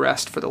year of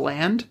rest for the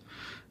land,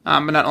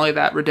 but not only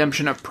that,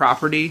 redemption of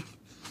property.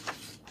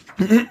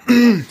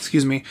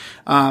 Excuse me.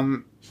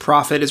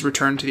 Profit is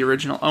returned to the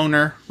original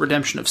owner.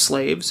 Redemption of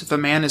slaves. If a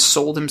man has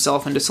sold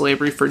himself into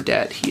slavery for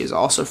debt, he is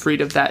also freed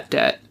of that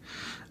debt.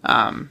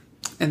 And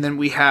then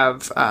we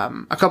have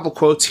a couple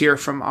quotes here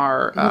from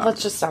our...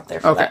 let's just stop there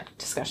for that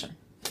discussion.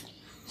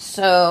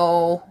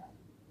 So,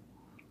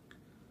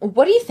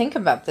 what do you think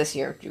about this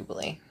year of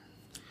Jubilee?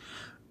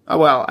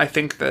 Well, I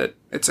think that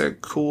it's a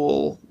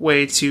cool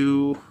way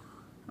to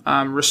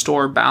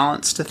restore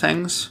balance to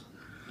things.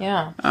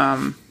 Yeah.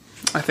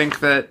 I think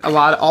that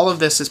all of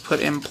this is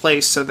put in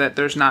place so that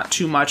there's not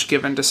too much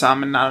given to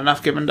some and not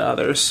enough given to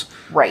others.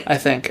 Right. I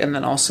think, and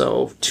then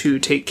also to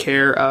take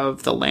care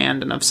of the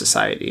land and of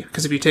society.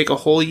 Because if you take a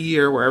whole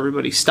year where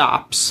everybody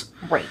stops,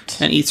 right,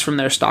 and eats from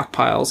their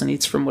stockpiles and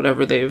eats from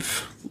whatever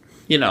they've,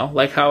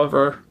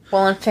 however.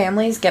 Well, and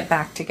families get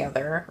back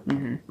together,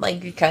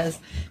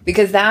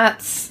 because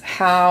that's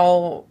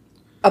how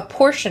a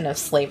portion of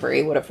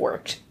slavery would have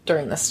worked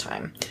during this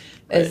time.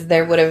 Is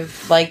they would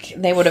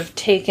have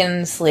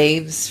taken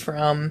slaves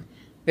from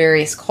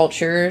various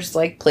cultures,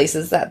 like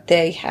places that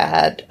they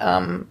had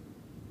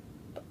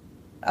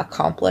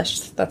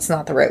accomplished. That's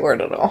not the right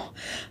word at all.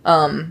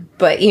 But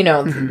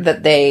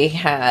that they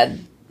had.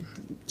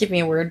 Give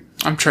me a word.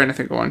 I'm trying to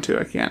think of one too.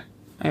 I can't.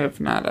 I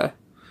have not a.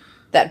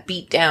 That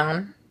beat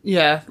down.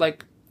 Yeah,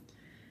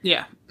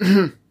 yeah.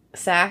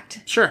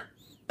 Sacked. Sure.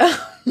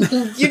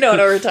 You know what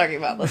we're talking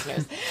about,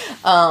 listeners.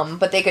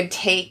 But they could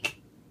take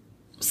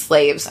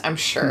slaves, I'm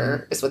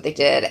sure, is what they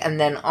did. And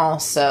then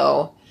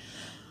also,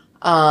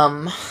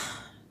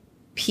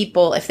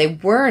 people, if they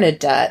were in a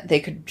debt, they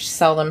could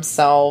sell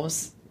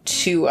themselves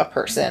to a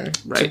person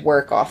to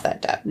work off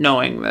that debt.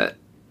 Knowing that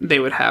they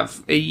would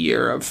have a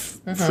year of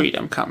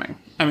freedom coming.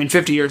 I mean,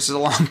 50 years is a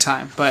long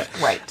time, but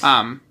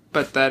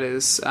but that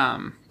is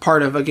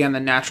part of, again, the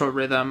natural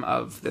rhythm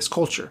of this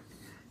culture.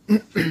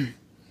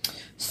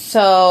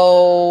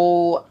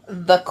 So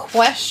the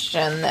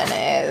question then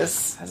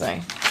is, as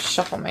I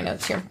shuffle my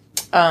notes here,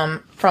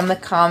 from the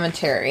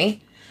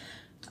commentary,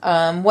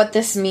 what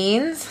this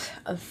means.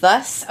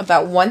 Thus,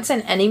 about once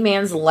in any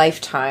man's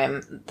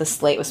lifetime, the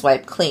slate was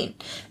wiped clean.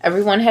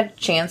 Everyone had a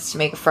chance to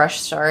make a fresh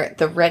start.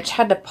 The rich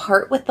had to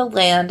part with the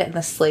land and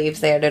the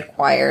slaves they had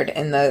acquired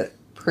in the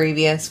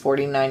previous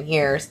 49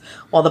 years,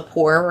 while the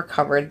poor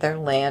recovered their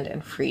land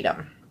and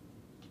freedom.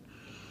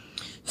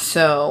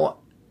 So,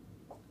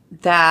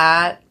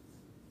 that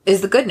is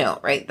the good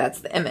note, right?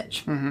 That's the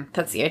image. Mm-hmm.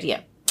 That's the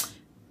idea.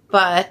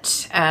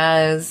 But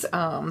as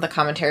the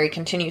commentary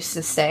continues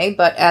to say,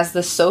 but as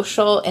the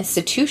social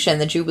institution,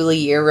 the Jubilee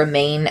year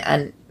remained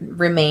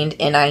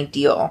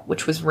unideal,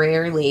 which was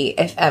rarely,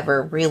 if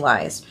ever,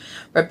 realized.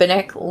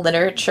 Rabbinic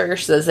literature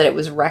says that it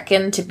was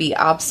reckoned to be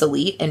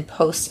obsolete in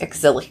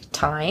post-exilic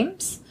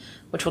times,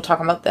 which we'll talk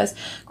about this.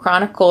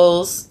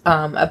 Chronicles,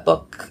 a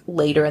book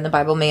later in the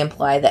Bible, may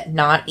imply that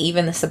not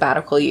even the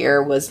sabbatical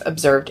year was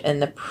observed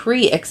in the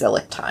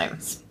pre-exilic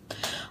times.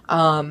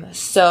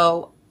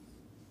 So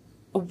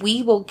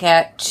we will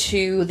get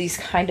to these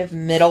kind of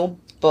middle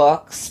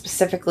books,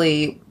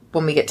 specifically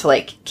when we get to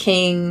like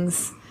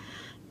Kings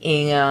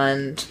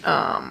and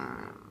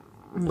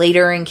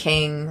later in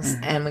Kings,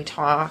 and we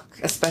talk,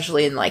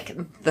 especially in like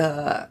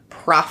the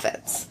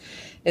prophets,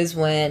 is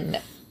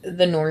when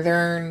the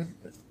northern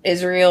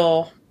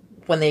Israel,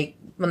 when they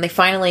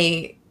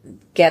finally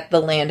get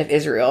the land of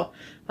Israel,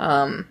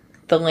 the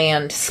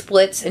land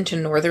splits into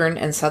northern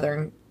and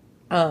southern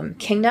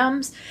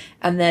kingdoms,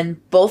 and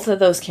then both of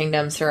those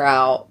kingdoms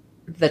throughout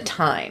the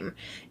time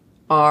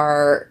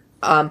are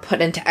put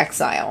into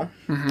exile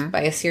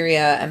by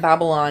Assyria and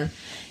Babylon.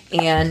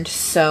 And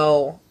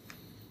so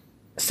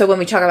when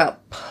we talk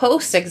about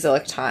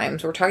post-exilic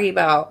times, we're talking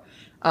about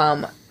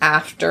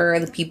after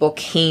the people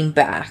came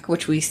back,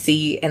 which we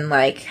see in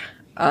like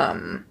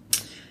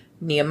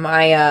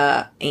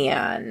Nehemiah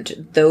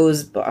and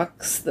those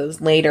books,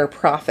 those later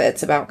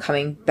prophets about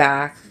coming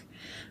back.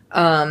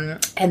 And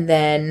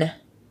then,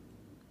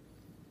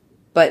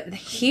 but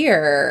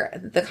here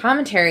the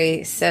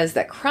commentary says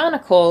that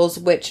Chronicles,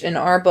 which in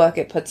our book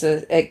it puts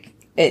it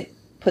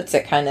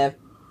kind of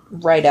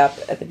right up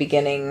at the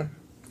beginning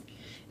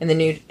in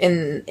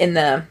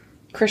the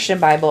Christian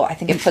Bible. I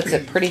think it puts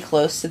it pretty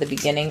close to the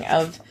beginning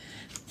of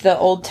the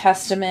Old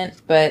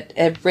Testament, but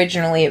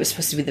originally it was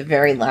supposed to be the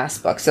very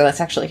last book. So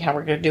that's actually how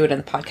we're going to do it in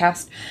the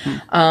podcast.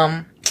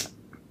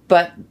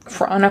 But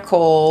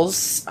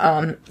Chronicles,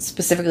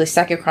 specifically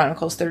 2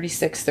 Chronicles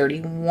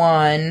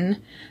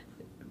 36:31,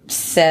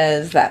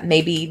 says that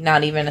maybe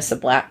not even a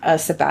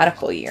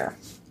sabbatical year.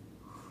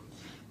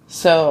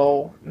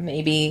 So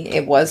maybe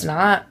it was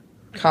not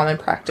common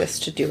practice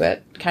to do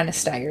it kind of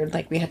staggered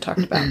like we had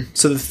talked about.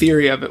 So the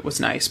theory of it was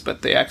nice,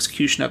 but the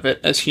execution of it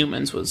as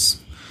humans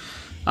was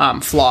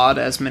flawed,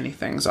 as many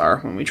things are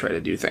when we try to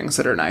do things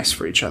that are nice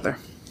for each other.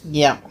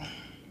 Yeah.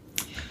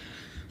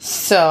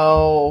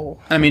 So...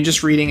 I mean,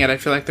 just reading it, I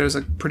feel like there's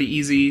a pretty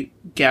easy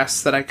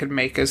guess that I could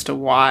make as to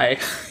why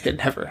it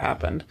never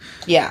happened.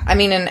 Yeah, I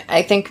mean, and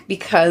I think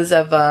because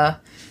of,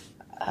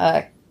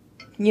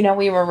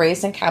 we were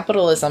raised in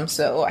capitalism,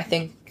 so I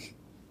think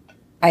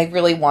I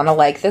really want to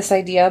like this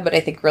idea, but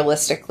I think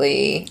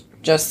realistically,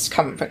 just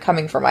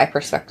coming from my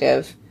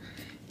perspective,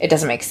 it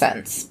doesn't make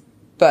sense.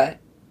 But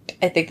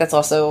I think that's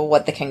also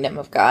what the kingdom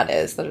of God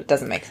is, that it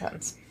doesn't make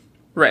sense.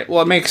 Right.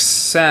 Well, it makes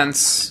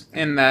sense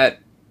in that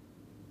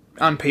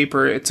on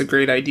paper, it's a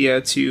great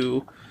idea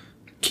to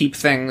keep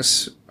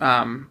things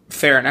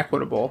fair and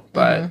equitable.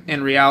 But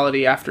in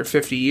reality, after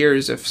 50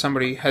 years, if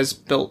somebody has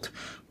built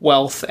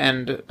wealth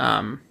and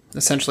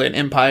essentially an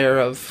empire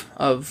of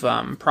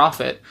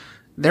profit,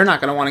 they're not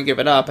going to want to give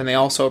it up. And they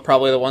also are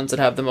probably the ones that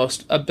have the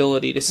most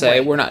ability to say,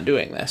 we're not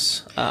doing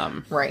this.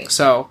 Right.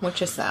 So,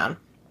 which is sad.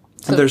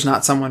 So, if there's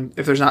not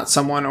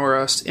someone or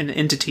an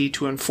entity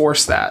to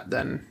enforce that,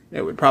 then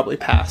it would probably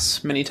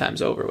pass many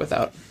times over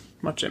without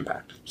much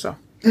impact. So...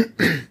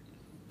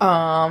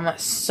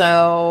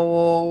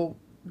 So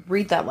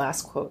read that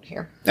last quote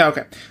here.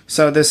 Okay.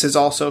 So this is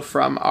also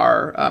from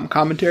our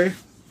commentary.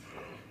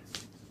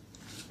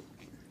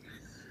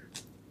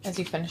 As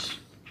you finish.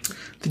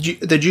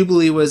 The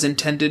Jubilee was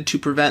intended to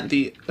prevent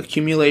the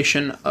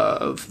accumulation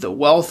of the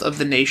wealth of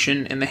the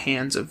nation in the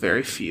hands of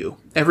very few.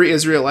 Every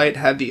Israelite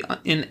had the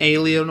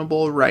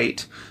inalienable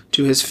right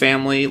to his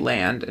family,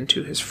 land, and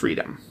to his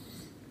freedom.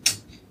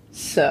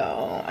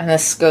 So, and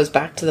this goes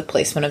back to the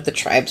placement of the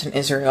tribes in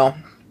Israel,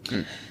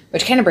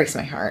 which kind of breaks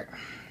my heart.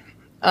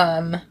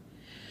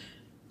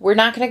 We're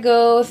not going to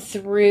go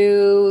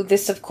through,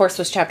 this of course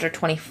was chapter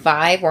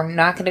 25, we're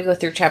not going to go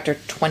through chapter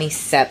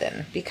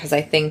 27, because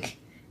I think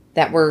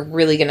that we're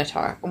really going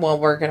to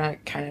we're going to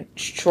kind of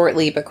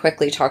shortly but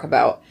quickly talk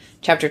about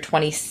chapter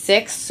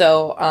 26.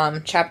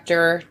 So,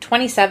 chapter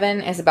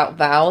 27 is about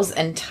vows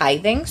and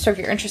tithing, so if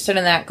you're interested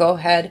in that, go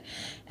ahead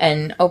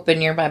and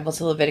open your Bible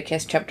to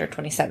Leviticus chapter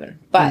 27.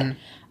 But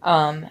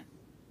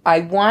I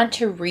want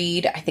to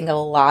read, I think, a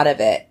lot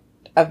of it,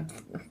 of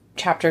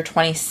chapter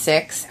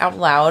 26 out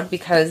loud,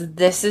 because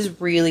this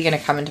is really going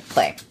to come into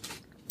play.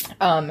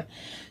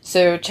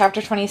 So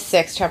chapter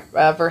 26,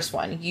 verse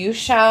 1. You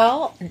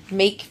shall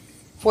make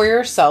for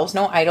yourselves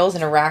no idols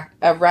and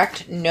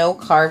erect no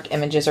carved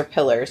images or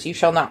pillars. You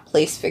shall not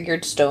place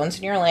figured stones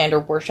in your land or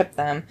worship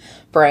them,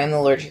 for I am the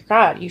Lord your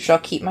God. You shall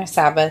keep my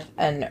Sabbath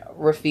and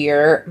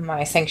revere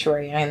my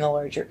sanctuary. I am the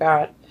Lord your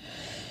God.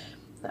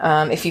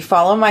 If you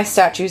follow my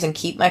statutes and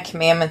keep my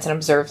commandments and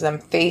observe them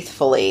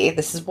faithfully,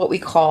 this is what we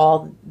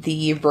call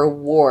the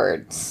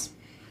rewards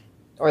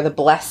or the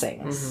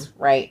blessings,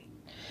 right?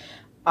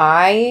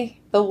 I,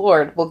 the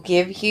Lord, will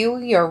give you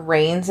your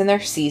rains in their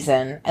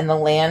season, and the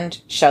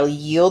land shall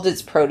yield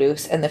its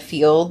produce, and the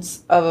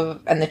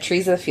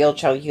trees of the field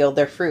shall yield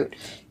their fruit.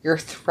 Your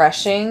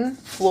threshing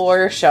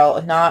floor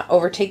shall not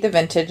overtake the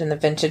vintage, and the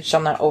vintage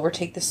shall not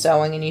overtake the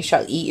sowing, and you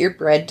shall eat your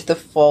bread to the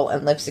full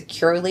and live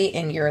securely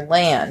in your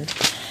land.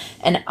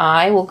 And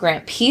I will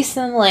grant peace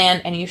in the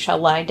land, and you shall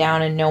lie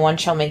down, and no one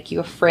shall make you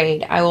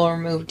afraid. I will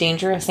remove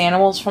dangerous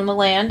animals from the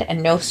land,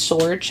 and no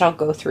sword shall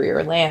go through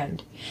your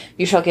land.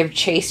 You shall give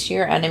chase to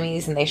your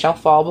enemies, and they shall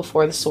fall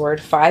before the sword.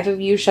 5 of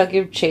you shall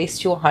give chase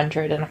to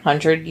 100, and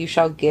 100 you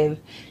shall give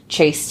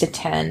chase to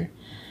 10.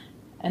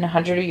 And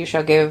 100 of you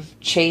shall give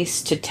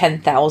chase to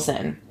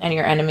 10,000, and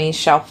your enemies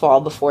shall fall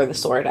before the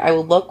sword. I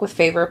will look with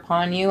favor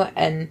upon you,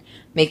 and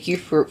make you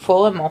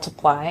fruitful and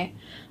multiply.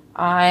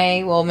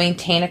 I will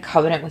maintain a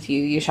covenant with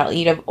you. You shall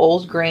eat of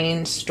old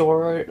grain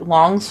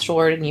long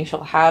stored, and you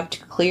shall have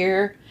to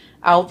clear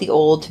out the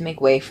old to make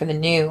way for the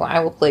new.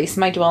 I will place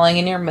my dwelling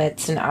in your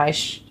midst, and I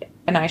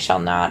shall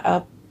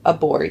not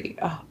abhor you.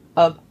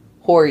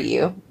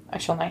 I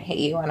shall not hate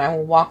you, and I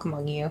will walk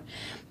among you,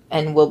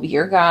 and will be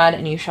your God,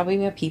 and you shall be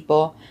my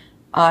people.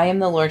 I am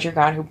the Lord your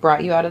God, who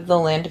brought you out of the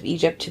land of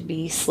Egypt to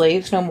be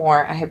slaves no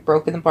more. I have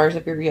broken the bars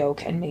of your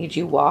yoke and made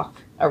you walk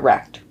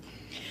erect.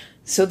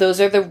 So those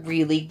are the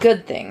really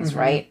good things,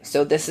 right?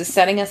 So this is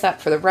setting us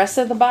up for the rest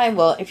of the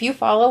Bible. If you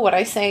follow what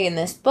I say in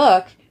this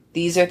book,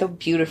 these are the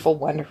beautiful,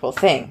 wonderful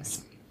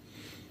things.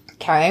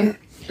 Okay?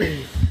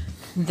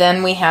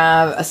 Then we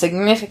have a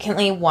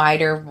significantly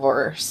wider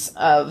verse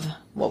of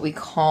what we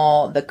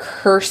call the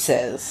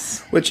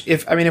curses. Which,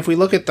 if we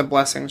look at the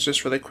blessings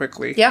just really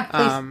quickly. Yeah,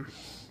 please.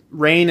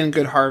 Rain and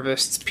good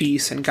harvests,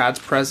 peace and God's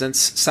presence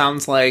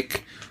sounds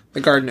like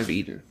the Garden of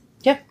Eden.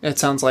 Yeah. It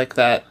sounds like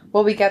that.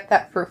 Well, we get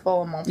that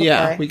fruitful and multiply.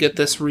 Yeah, we get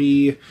this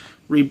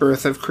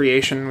rebirth of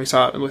creation. We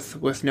saw it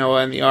with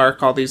Noah and the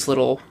ark, all these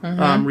little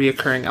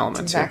reoccurring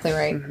elements. That's exactly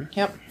right.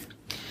 Yep.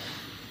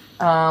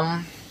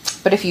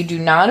 But if you do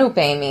not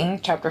obey me,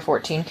 chapter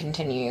 14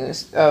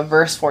 continues,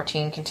 verse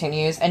 14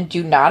 continues, and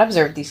do not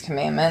observe these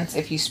commandments,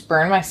 if you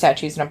spurn my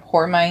statutes and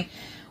abhor my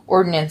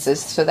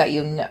ordinances so that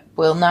you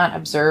will not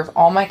observe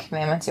all my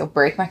commandments, you'll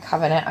break my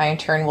covenant, I in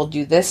turn will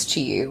do this to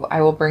you.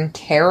 I will bring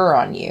terror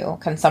on you.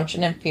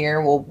 Consumption and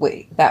fear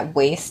that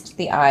waste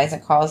the eyes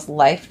and cause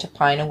life to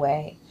pine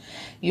away.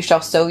 You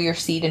shall sow your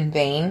seed in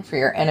vain, for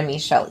your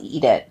enemies shall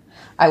eat it.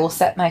 I will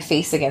set my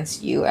face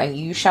against you, and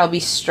you shall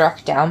be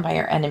struck down by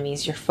your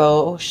enemies. Your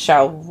foe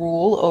shall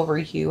rule over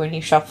you, and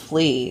you shall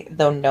flee,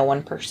 though no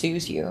one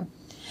pursues you.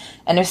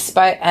 And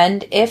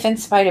if in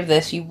spite of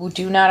this you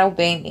do not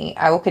obey me,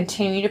 I will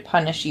continue to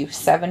punish you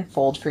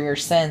sevenfold for your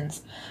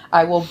sins.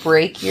 I will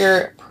break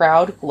your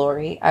proud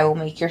glory. I will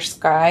make your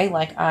sky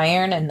like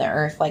iron and the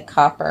earth like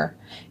copper.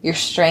 Your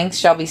strength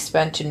shall be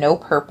spent to no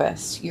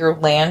purpose. Your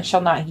land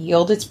shall not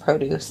yield its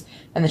produce,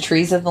 and the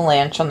trees of the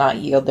land shall not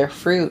yield their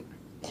fruit.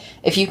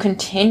 If you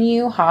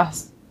continue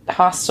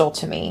hostile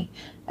to me,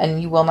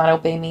 and you will not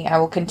obey me, I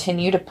will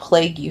continue to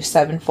plague you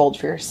sevenfold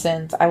for your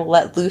sins. I will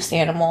let loose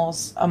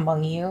animals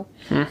among you,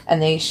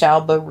 and they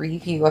shall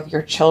bereave you of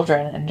your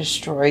children and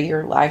destroy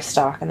your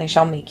livestock, and they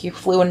shall make you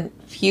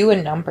few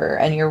in number,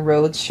 and your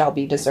roads shall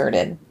be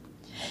deserted.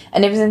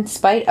 And if in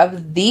spite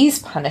of these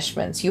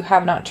punishments you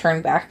have not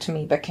turned back to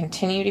me, but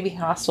continue to be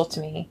hostile to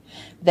me,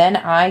 then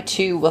I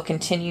too will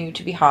continue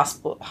to be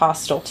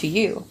hostile to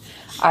you.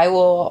 I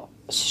will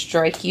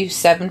strike you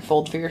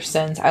sevenfold for your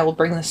sins. I will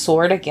bring the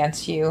sword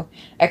against you,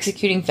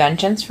 executing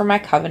vengeance for my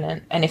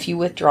covenant. And if you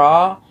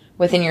withdraw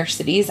within your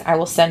cities, I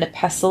will send a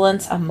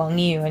pestilence among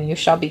you, and you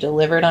shall be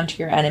delivered unto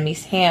your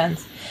enemies'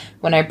 hands.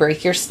 When I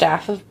break your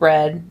staff of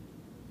bread,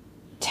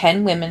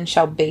 10 women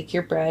shall bake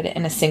your bread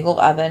in a single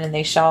oven, and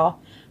they shall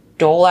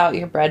dole out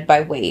your bread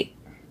by weight.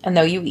 And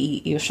though you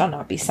eat, you shall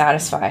not be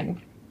satisfied.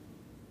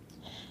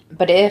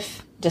 But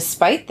if,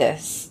 despite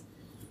this,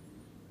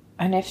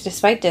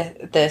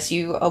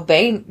 you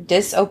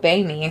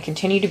disobey me and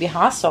continue to be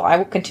hostile, I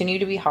will continue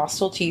to be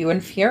hostile to you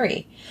in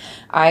fury.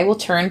 I will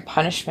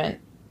punish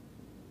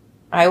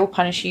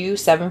you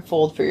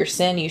sevenfold for your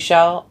sin. You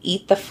shall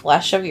eat the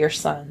flesh of your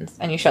sons,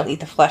 and you shall eat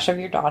the flesh of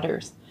your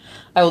daughters.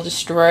 I will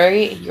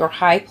destroy your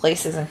high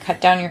places and cut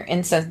down your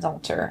incense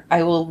altar.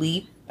 I will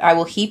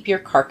heap your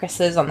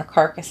carcasses on the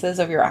carcasses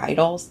of your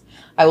idols.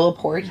 I will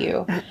abhor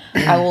you.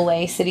 I will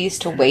lay cities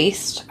to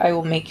waste. I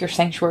will make your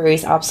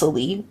sanctuaries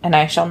obsolete, and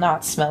I shall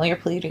not smell your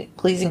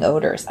pleasing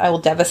odors. I will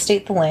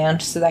devastate the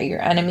land so that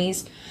your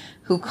enemies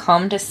who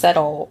come to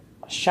settle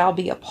shall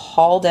be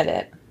appalled at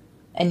it.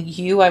 And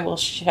you I will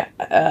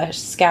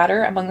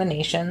scatter among the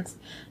nations,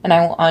 and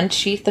I will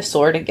unsheath the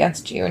sword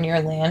against you, and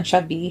your land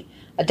shall be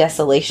a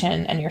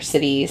desolation, and your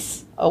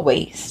cities a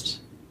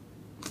waste.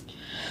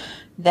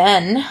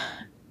 Then,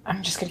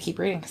 I'm just going to keep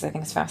reading because I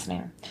think it's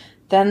fascinating.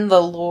 Then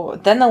the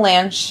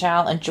land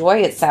shall enjoy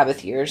its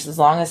Sabbath years as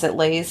long as it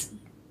lays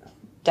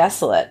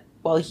desolate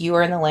while you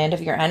are in the land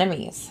of your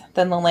enemies.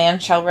 Then the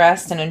land shall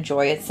rest and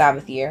enjoy its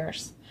Sabbath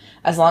years.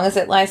 As long as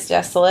it lies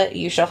desolate,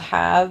 you shall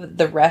have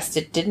the rest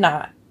it did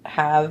not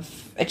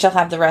have. It shall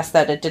have the rest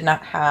that it did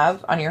not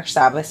have on your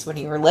Sabbaths when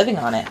you were living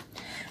on it.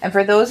 And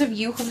for those of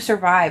you who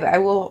survive, I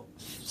will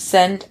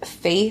send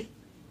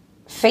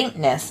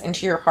faintness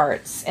into your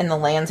hearts in the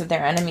lands of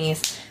their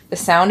enemies. The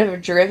sound of a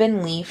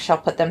driven leaf shall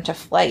put them to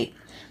flight,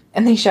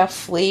 and they shall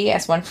flee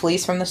as one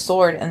flees from the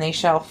sword, and they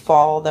shall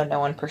fall though no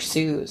one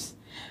pursues.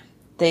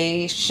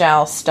 They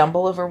shall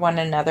stumble over one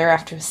another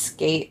as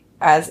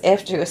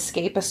if to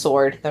escape a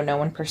sword, though no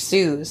one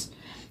pursues.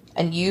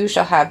 And you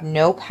shall have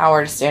no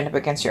power to stand up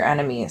against your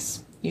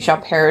enemies. You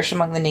shall perish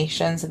among the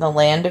nations, and the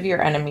land of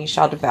your enemies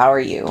shall devour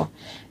you.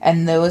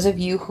 And those of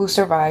you who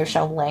survive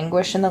shall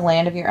languish in the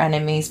land of your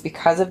enemies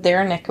because of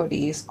their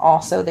iniquities.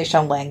 Also they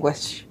shall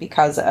languish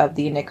because of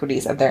the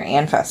iniquities of their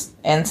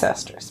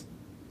ancestors.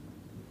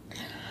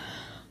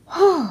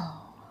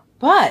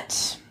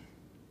 But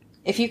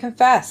if they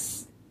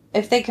confess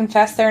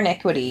their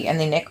iniquity and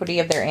the iniquity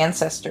of their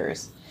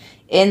ancestors,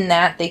 in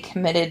that they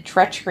committed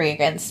treachery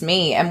against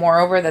me, and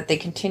moreover that they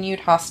continued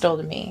hostile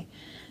to me,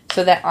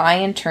 so that I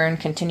in turn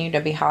continued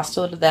to be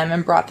hostile to them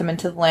and brought them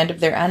into the land of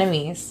their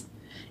enemies.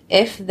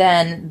 If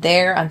then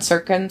their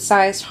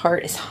uncircumcised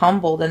heart is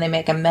humbled and they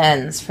make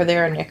amends for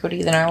their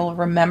iniquity, then I will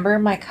remember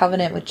my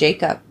covenant with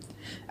Jacob.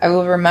 I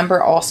will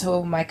remember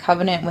also my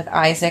covenant with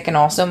Isaac and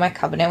also my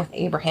covenant with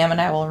Abraham,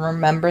 and I will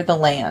remember the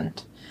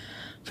land.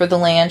 For the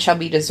land shall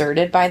be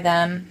deserted by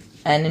them,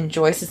 and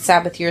enjoys its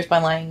Sabbath years by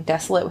lying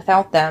desolate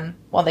without them,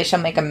 while they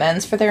shall make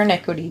amends for their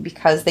iniquity,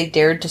 because they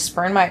dared to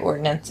spurn my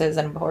ordinances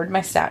and abhorred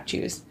my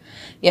statutes.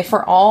 Yet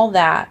for all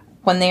that,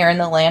 when they are in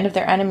the land of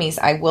their enemies,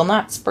 I will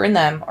not spurn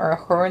them or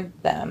abhor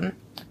them,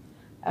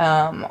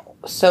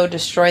 so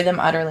destroy them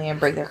utterly and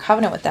break their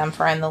covenant with them,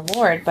 for I am the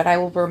Lord. But I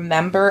will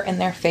remember in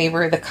their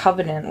favor the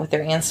covenant with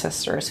their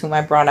ancestors, whom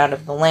I brought out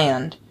of the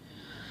land.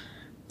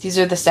 These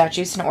are the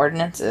statutes and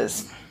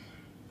ordinances.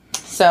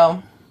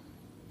 So,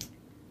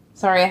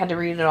 sorry I had to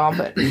read it all,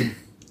 but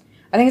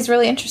I think it's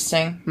really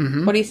interesting.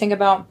 Mm-hmm. What do you think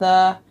about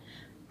the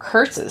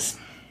curses?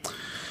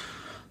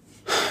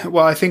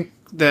 Well, I think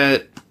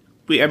that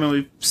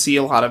we see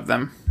a lot of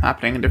them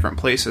happening in different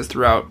places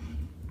throughout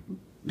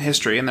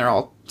history, and they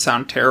all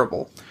sound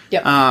terrible.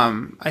 Yep.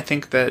 I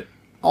think that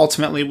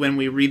ultimately when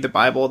we read the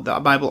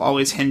Bible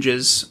always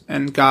hinges,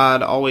 and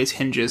God always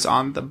hinges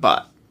on the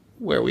but,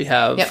 where we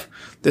have,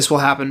 this will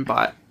happen,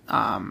 but,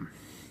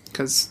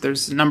 because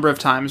there's a number of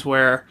times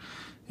where,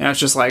 it's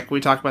just like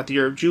we talked about the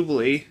year of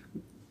Jubilee,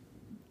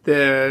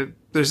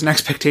 there's an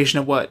expectation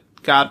of what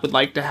God would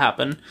like to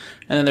happen,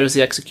 and then there's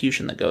the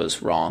execution that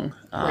goes wrong.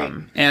 Right.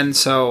 And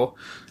so,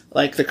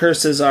 like, the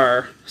curses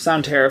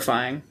sound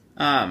terrifying,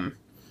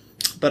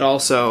 but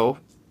also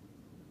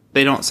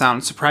they don't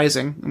sound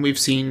surprising. And we've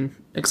seen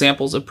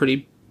examples of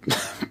pretty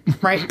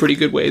pretty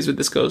good ways where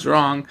this goes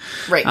wrong.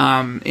 Right.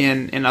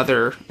 In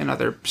other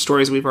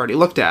stories we've already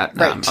looked at,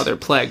 other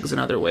plagues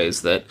and other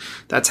ways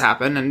that's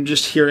happened, and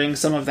just hearing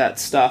some of that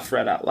stuff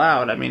read out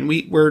loud. I mean,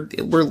 we're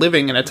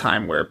living in a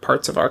time where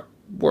parts of our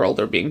world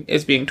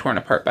is being torn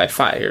apart by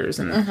fires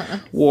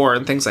and war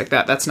and things like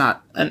that. That's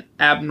not an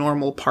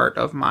abnormal part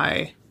of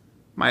my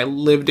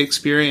lived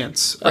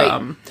experience.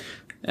 Right.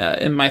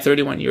 In my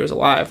 31 years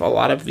alive, a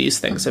lot of these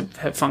things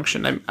have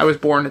functioned. I was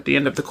born at the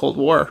end of the Cold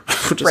War,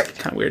 which is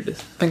kind of weird to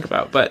think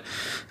about. But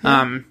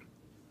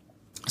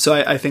so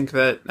I think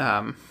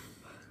that,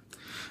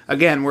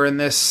 again, we're in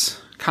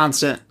this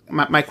constant...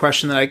 My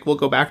question that I will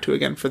go back to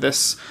again for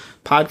this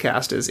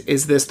podcast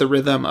is this the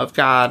rhythm of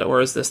God,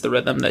 or is this the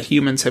rhythm that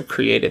humans have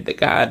created that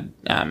God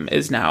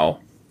is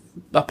now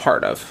a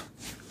part of?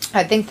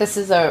 I think this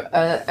is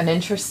an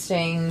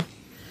interesting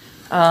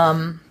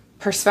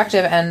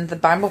perspective, and the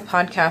Bible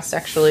podcast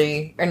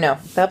actually, or no,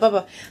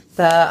 the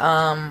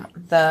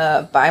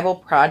Bible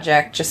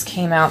Project just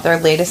came out, their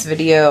latest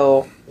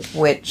video,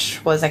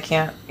 which was, I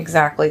can't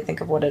exactly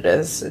think of what it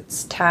is.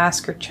 It's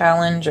task or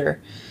challenge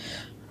or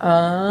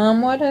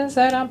what is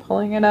it? I'm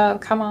pulling it up.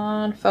 Come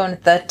on, phone.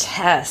 The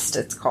Test,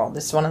 it's called.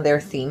 It's one of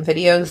their theme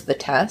videos, The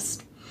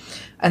Test.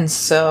 And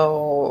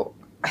so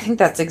I think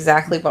that's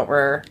exactly what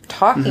we're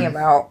talking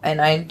about.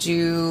 And I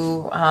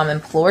do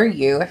implore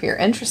you, if you're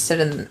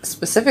interested in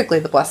specifically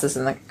the blessings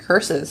and the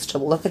curses, to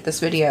look at this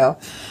video,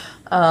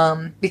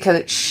 because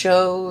it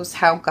shows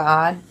how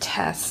God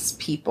tests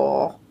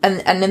people. And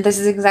then this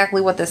is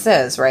exactly what this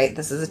is, right?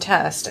 This is a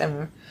test.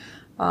 And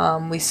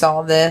we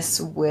saw this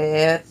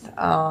with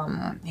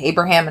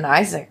Abraham and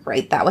Isaac,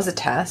 right? That was a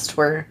test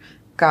where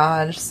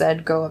God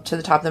said, go up to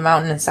the top of the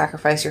mountain and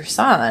sacrifice your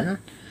son.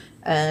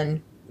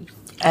 And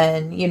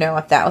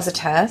if that was a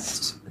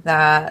test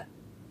that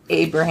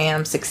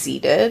Abraham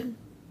succeeded.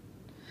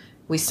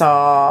 We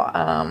saw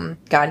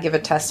God give a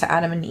test to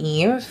Adam and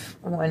Eve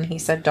when he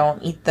said,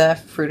 don't eat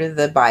the fruit of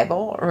the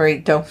Bible, or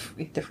don't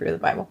eat the fruit of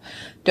the Bible.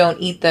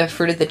 Don't eat the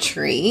fruit of the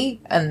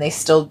tree. And they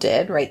still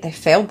did, right? They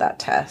failed that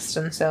test.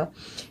 And so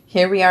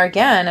here we are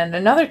again at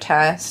another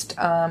test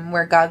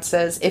where God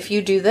says, if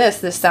you do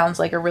this sounds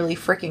like a really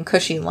freaking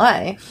cushy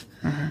life.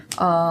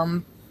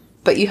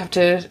 But you have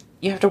to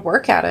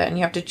work at it, and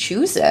you have to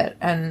choose it.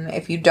 And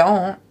if you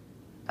don't,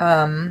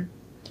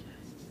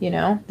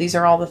 these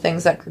are all the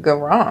things that could go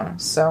wrong.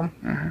 So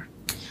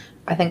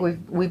I think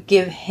we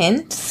give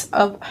hints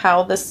of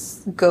how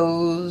this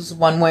goes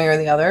one way or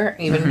the other,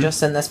 even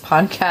just in this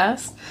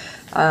podcast.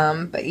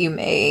 But you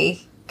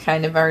may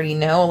kind of already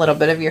know a little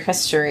bit of your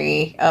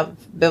history, of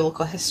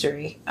biblical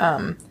history.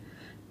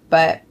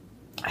 But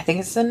I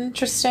think it's an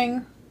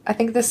interesting... I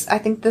think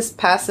this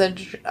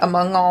passage,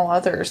 among all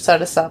others,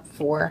 set us up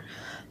for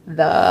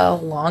the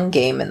long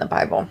game in the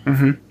Bible.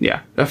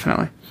 Yeah,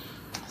 definitely.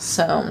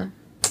 So,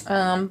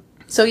 chapter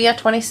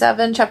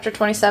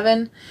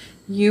 27,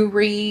 you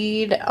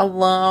read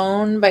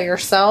alone by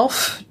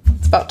yourself.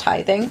 It's about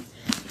tithing,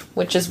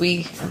 which as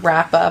we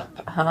wrap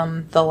up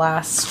the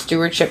last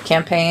stewardship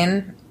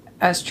campaign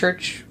as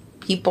church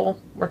people,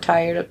 we're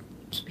tired of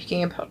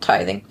speaking about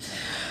tithing.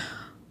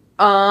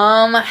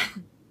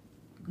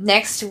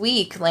 Next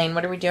week, Lane,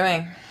 what are we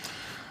doing?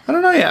 I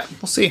don't know yet.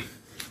 We'll see.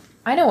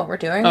 I know what we're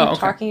doing. We're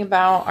talking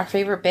about our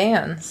favorite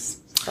bands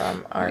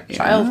from our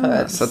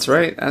childhood. Yes, that's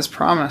right. As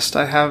promised,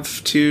 I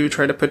have to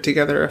try to put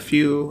together a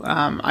few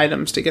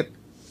items to get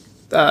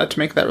to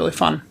make that really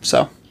fun.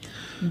 So,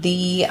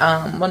 the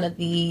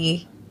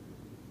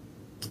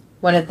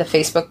one of the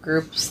Facebook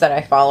groups that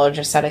I follow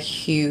just had a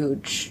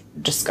huge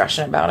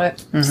discussion about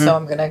it. So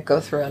I'm gonna go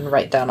through and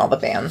write down all the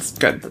bands.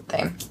 Good. The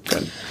thing.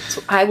 Good.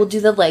 So I will do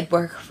the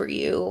legwork for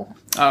you.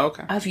 Oh,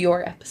 okay. Of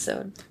your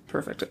episode.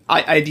 Perfect.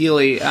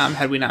 Ideally,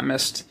 had we not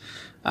missed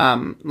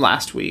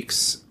last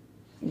week's,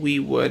 we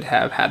would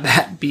have had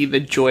that be the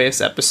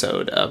joyous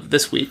episode of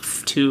this week.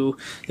 To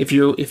if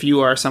you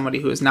are somebody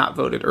who has not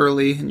voted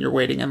early and you're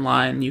waiting in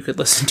line, you could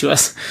listen to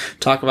us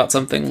talk about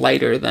something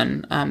lighter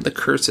than the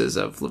curses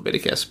of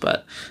Leviticus.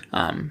 But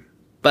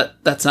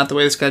that's not the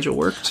way the schedule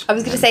worked. I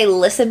was going to say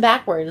listen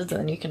backwards, and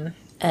then you can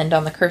end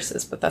on the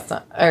curses, but that's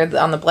not, or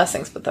on the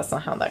blessings, but that's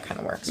not how that kind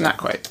of works. Not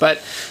quite.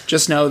 But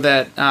just know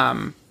that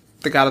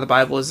the God of the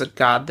Bible is a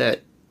God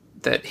that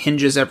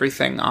hinges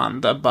everything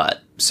on the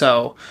but.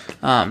 So,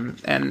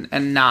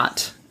 and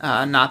not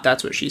not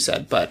that's what she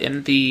said, but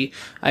in the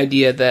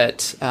idea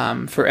that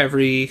for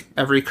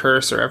every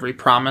curse or every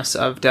promise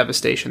of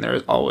devastation, there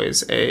is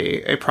always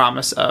a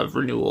promise of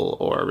renewal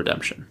or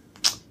redemption.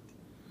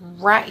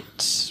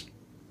 Right.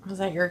 Was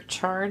that your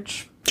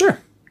charge? Sure.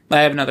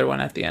 I have another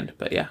one at the end,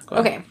 but yeah. Go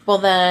ahead. Okay. Well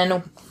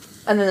then,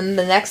 and then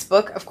the next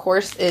book, of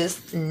course,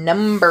 is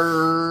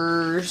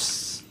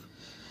Numbers.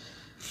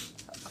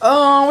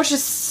 Oh, which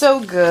is so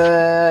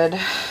good.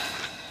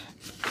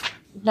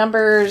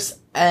 Numbers,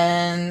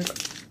 and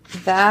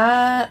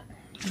that,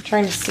 I'm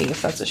trying to see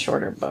if that's a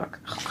shorter book.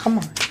 Oh, come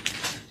on.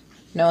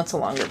 No, it's a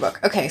longer book.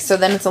 Okay, so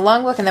then it's a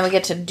long book, and then we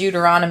get to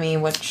Deuteronomy,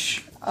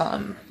 which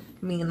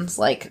means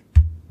like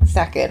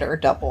second or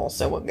double.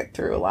 So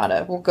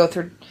we'll go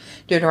through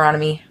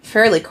Deuteronomy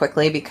fairly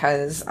quickly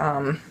because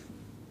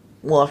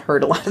we'll have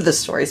heard a lot of the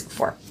stories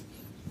before.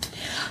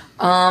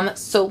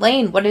 So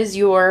Lane, what is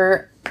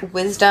your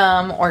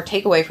wisdom or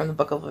takeaway from the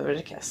book of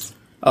Leviticus?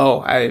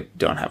 Oh, I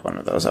don't have one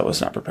of those. I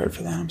was not prepared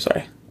for that. I'm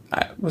sorry.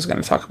 I was going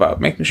to talk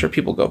about making sure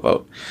people go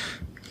vote.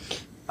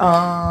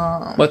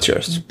 What's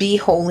yours? Be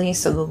holy,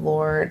 so the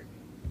Lord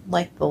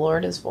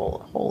is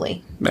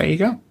holy. There you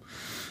go.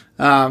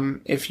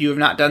 If you have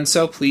not done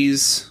so,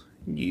 please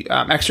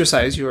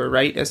exercise your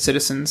right as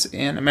citizens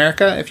in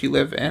America, if you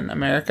live in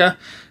America,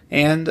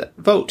 and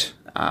vote.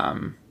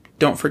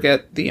 Don't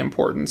forget the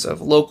importance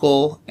of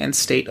local and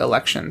state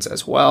elections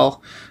as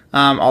well.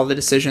 All the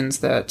decisions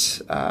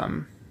that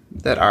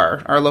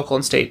our local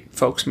and state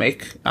folks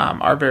make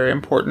are very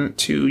important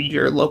to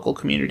your local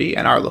community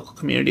and our local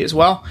community as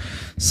well.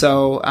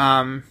 So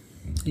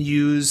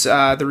use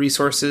the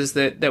resources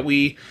that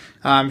we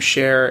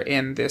share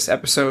in this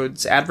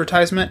episode's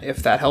advertisement if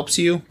that helps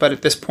you. But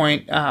at this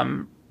point,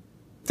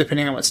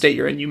 depending on what state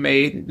you're in, you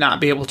may not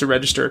be able to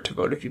register to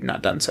vote if you've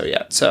not done so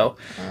yet. So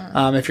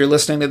if you're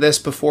listening to this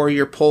before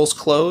your polls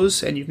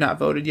close and you've not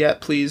voted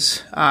yet,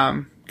 please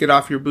get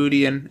off your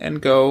booty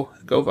and go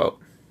vote.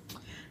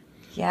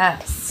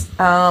 Yes.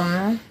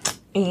 And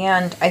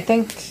I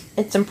think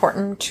it's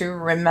important to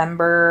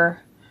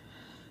remember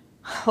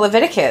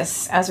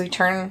Leviticus as we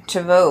turn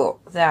to vote,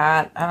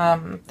 that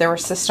there were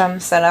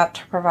systems set up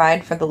to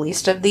provide for the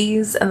least of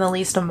these and the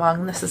least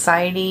among the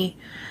society,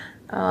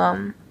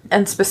 and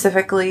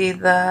specifically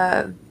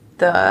the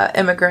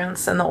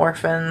immigrants and the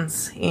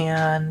orphans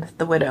and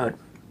the widowed.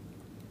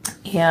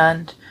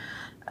 And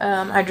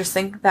I just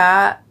think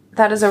that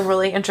is a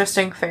really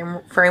interesting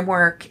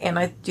framework, and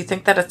I do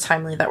think that it's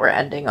timely that we're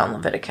ending on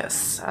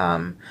Leviticus.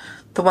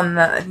 The one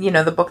that,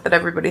 the book that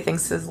everybody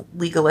thinks is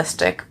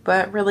legalistic,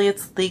 but really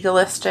it's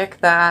legalistic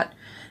that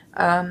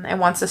it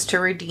wants us to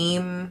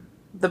redeem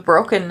the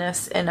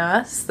brokenness in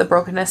us, the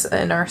brokenness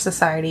in our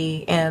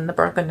society, and the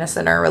brokenness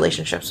in our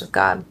relationships with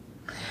God.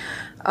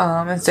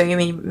 And so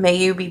may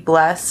you be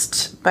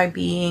blessed by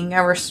being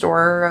a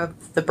restorer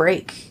of the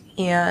break,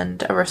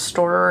 and a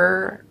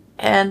restorer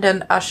and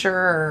an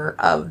usherer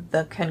of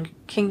the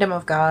kingdom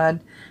of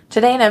God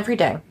today and every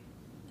day,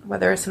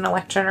 whether it's an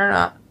election or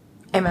not.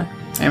 Amen.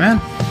 Amen.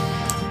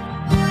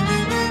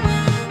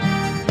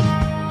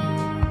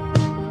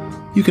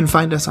 You can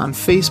find us on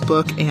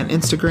Facebook and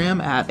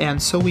Instagram at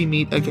And So We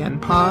Meet Again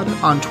Pod,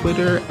 on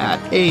Twitter at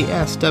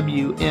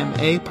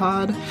ASWMA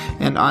Pod,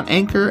 and on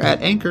Anchor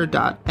at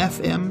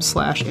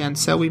anchor.fm/And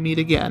So We Meet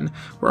Again.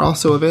 We're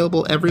also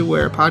available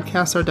everywhere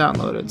podcasts are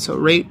downloaded, so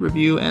rate,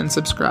 review, and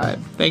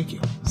subscribe. Thank you.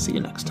 See you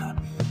next time.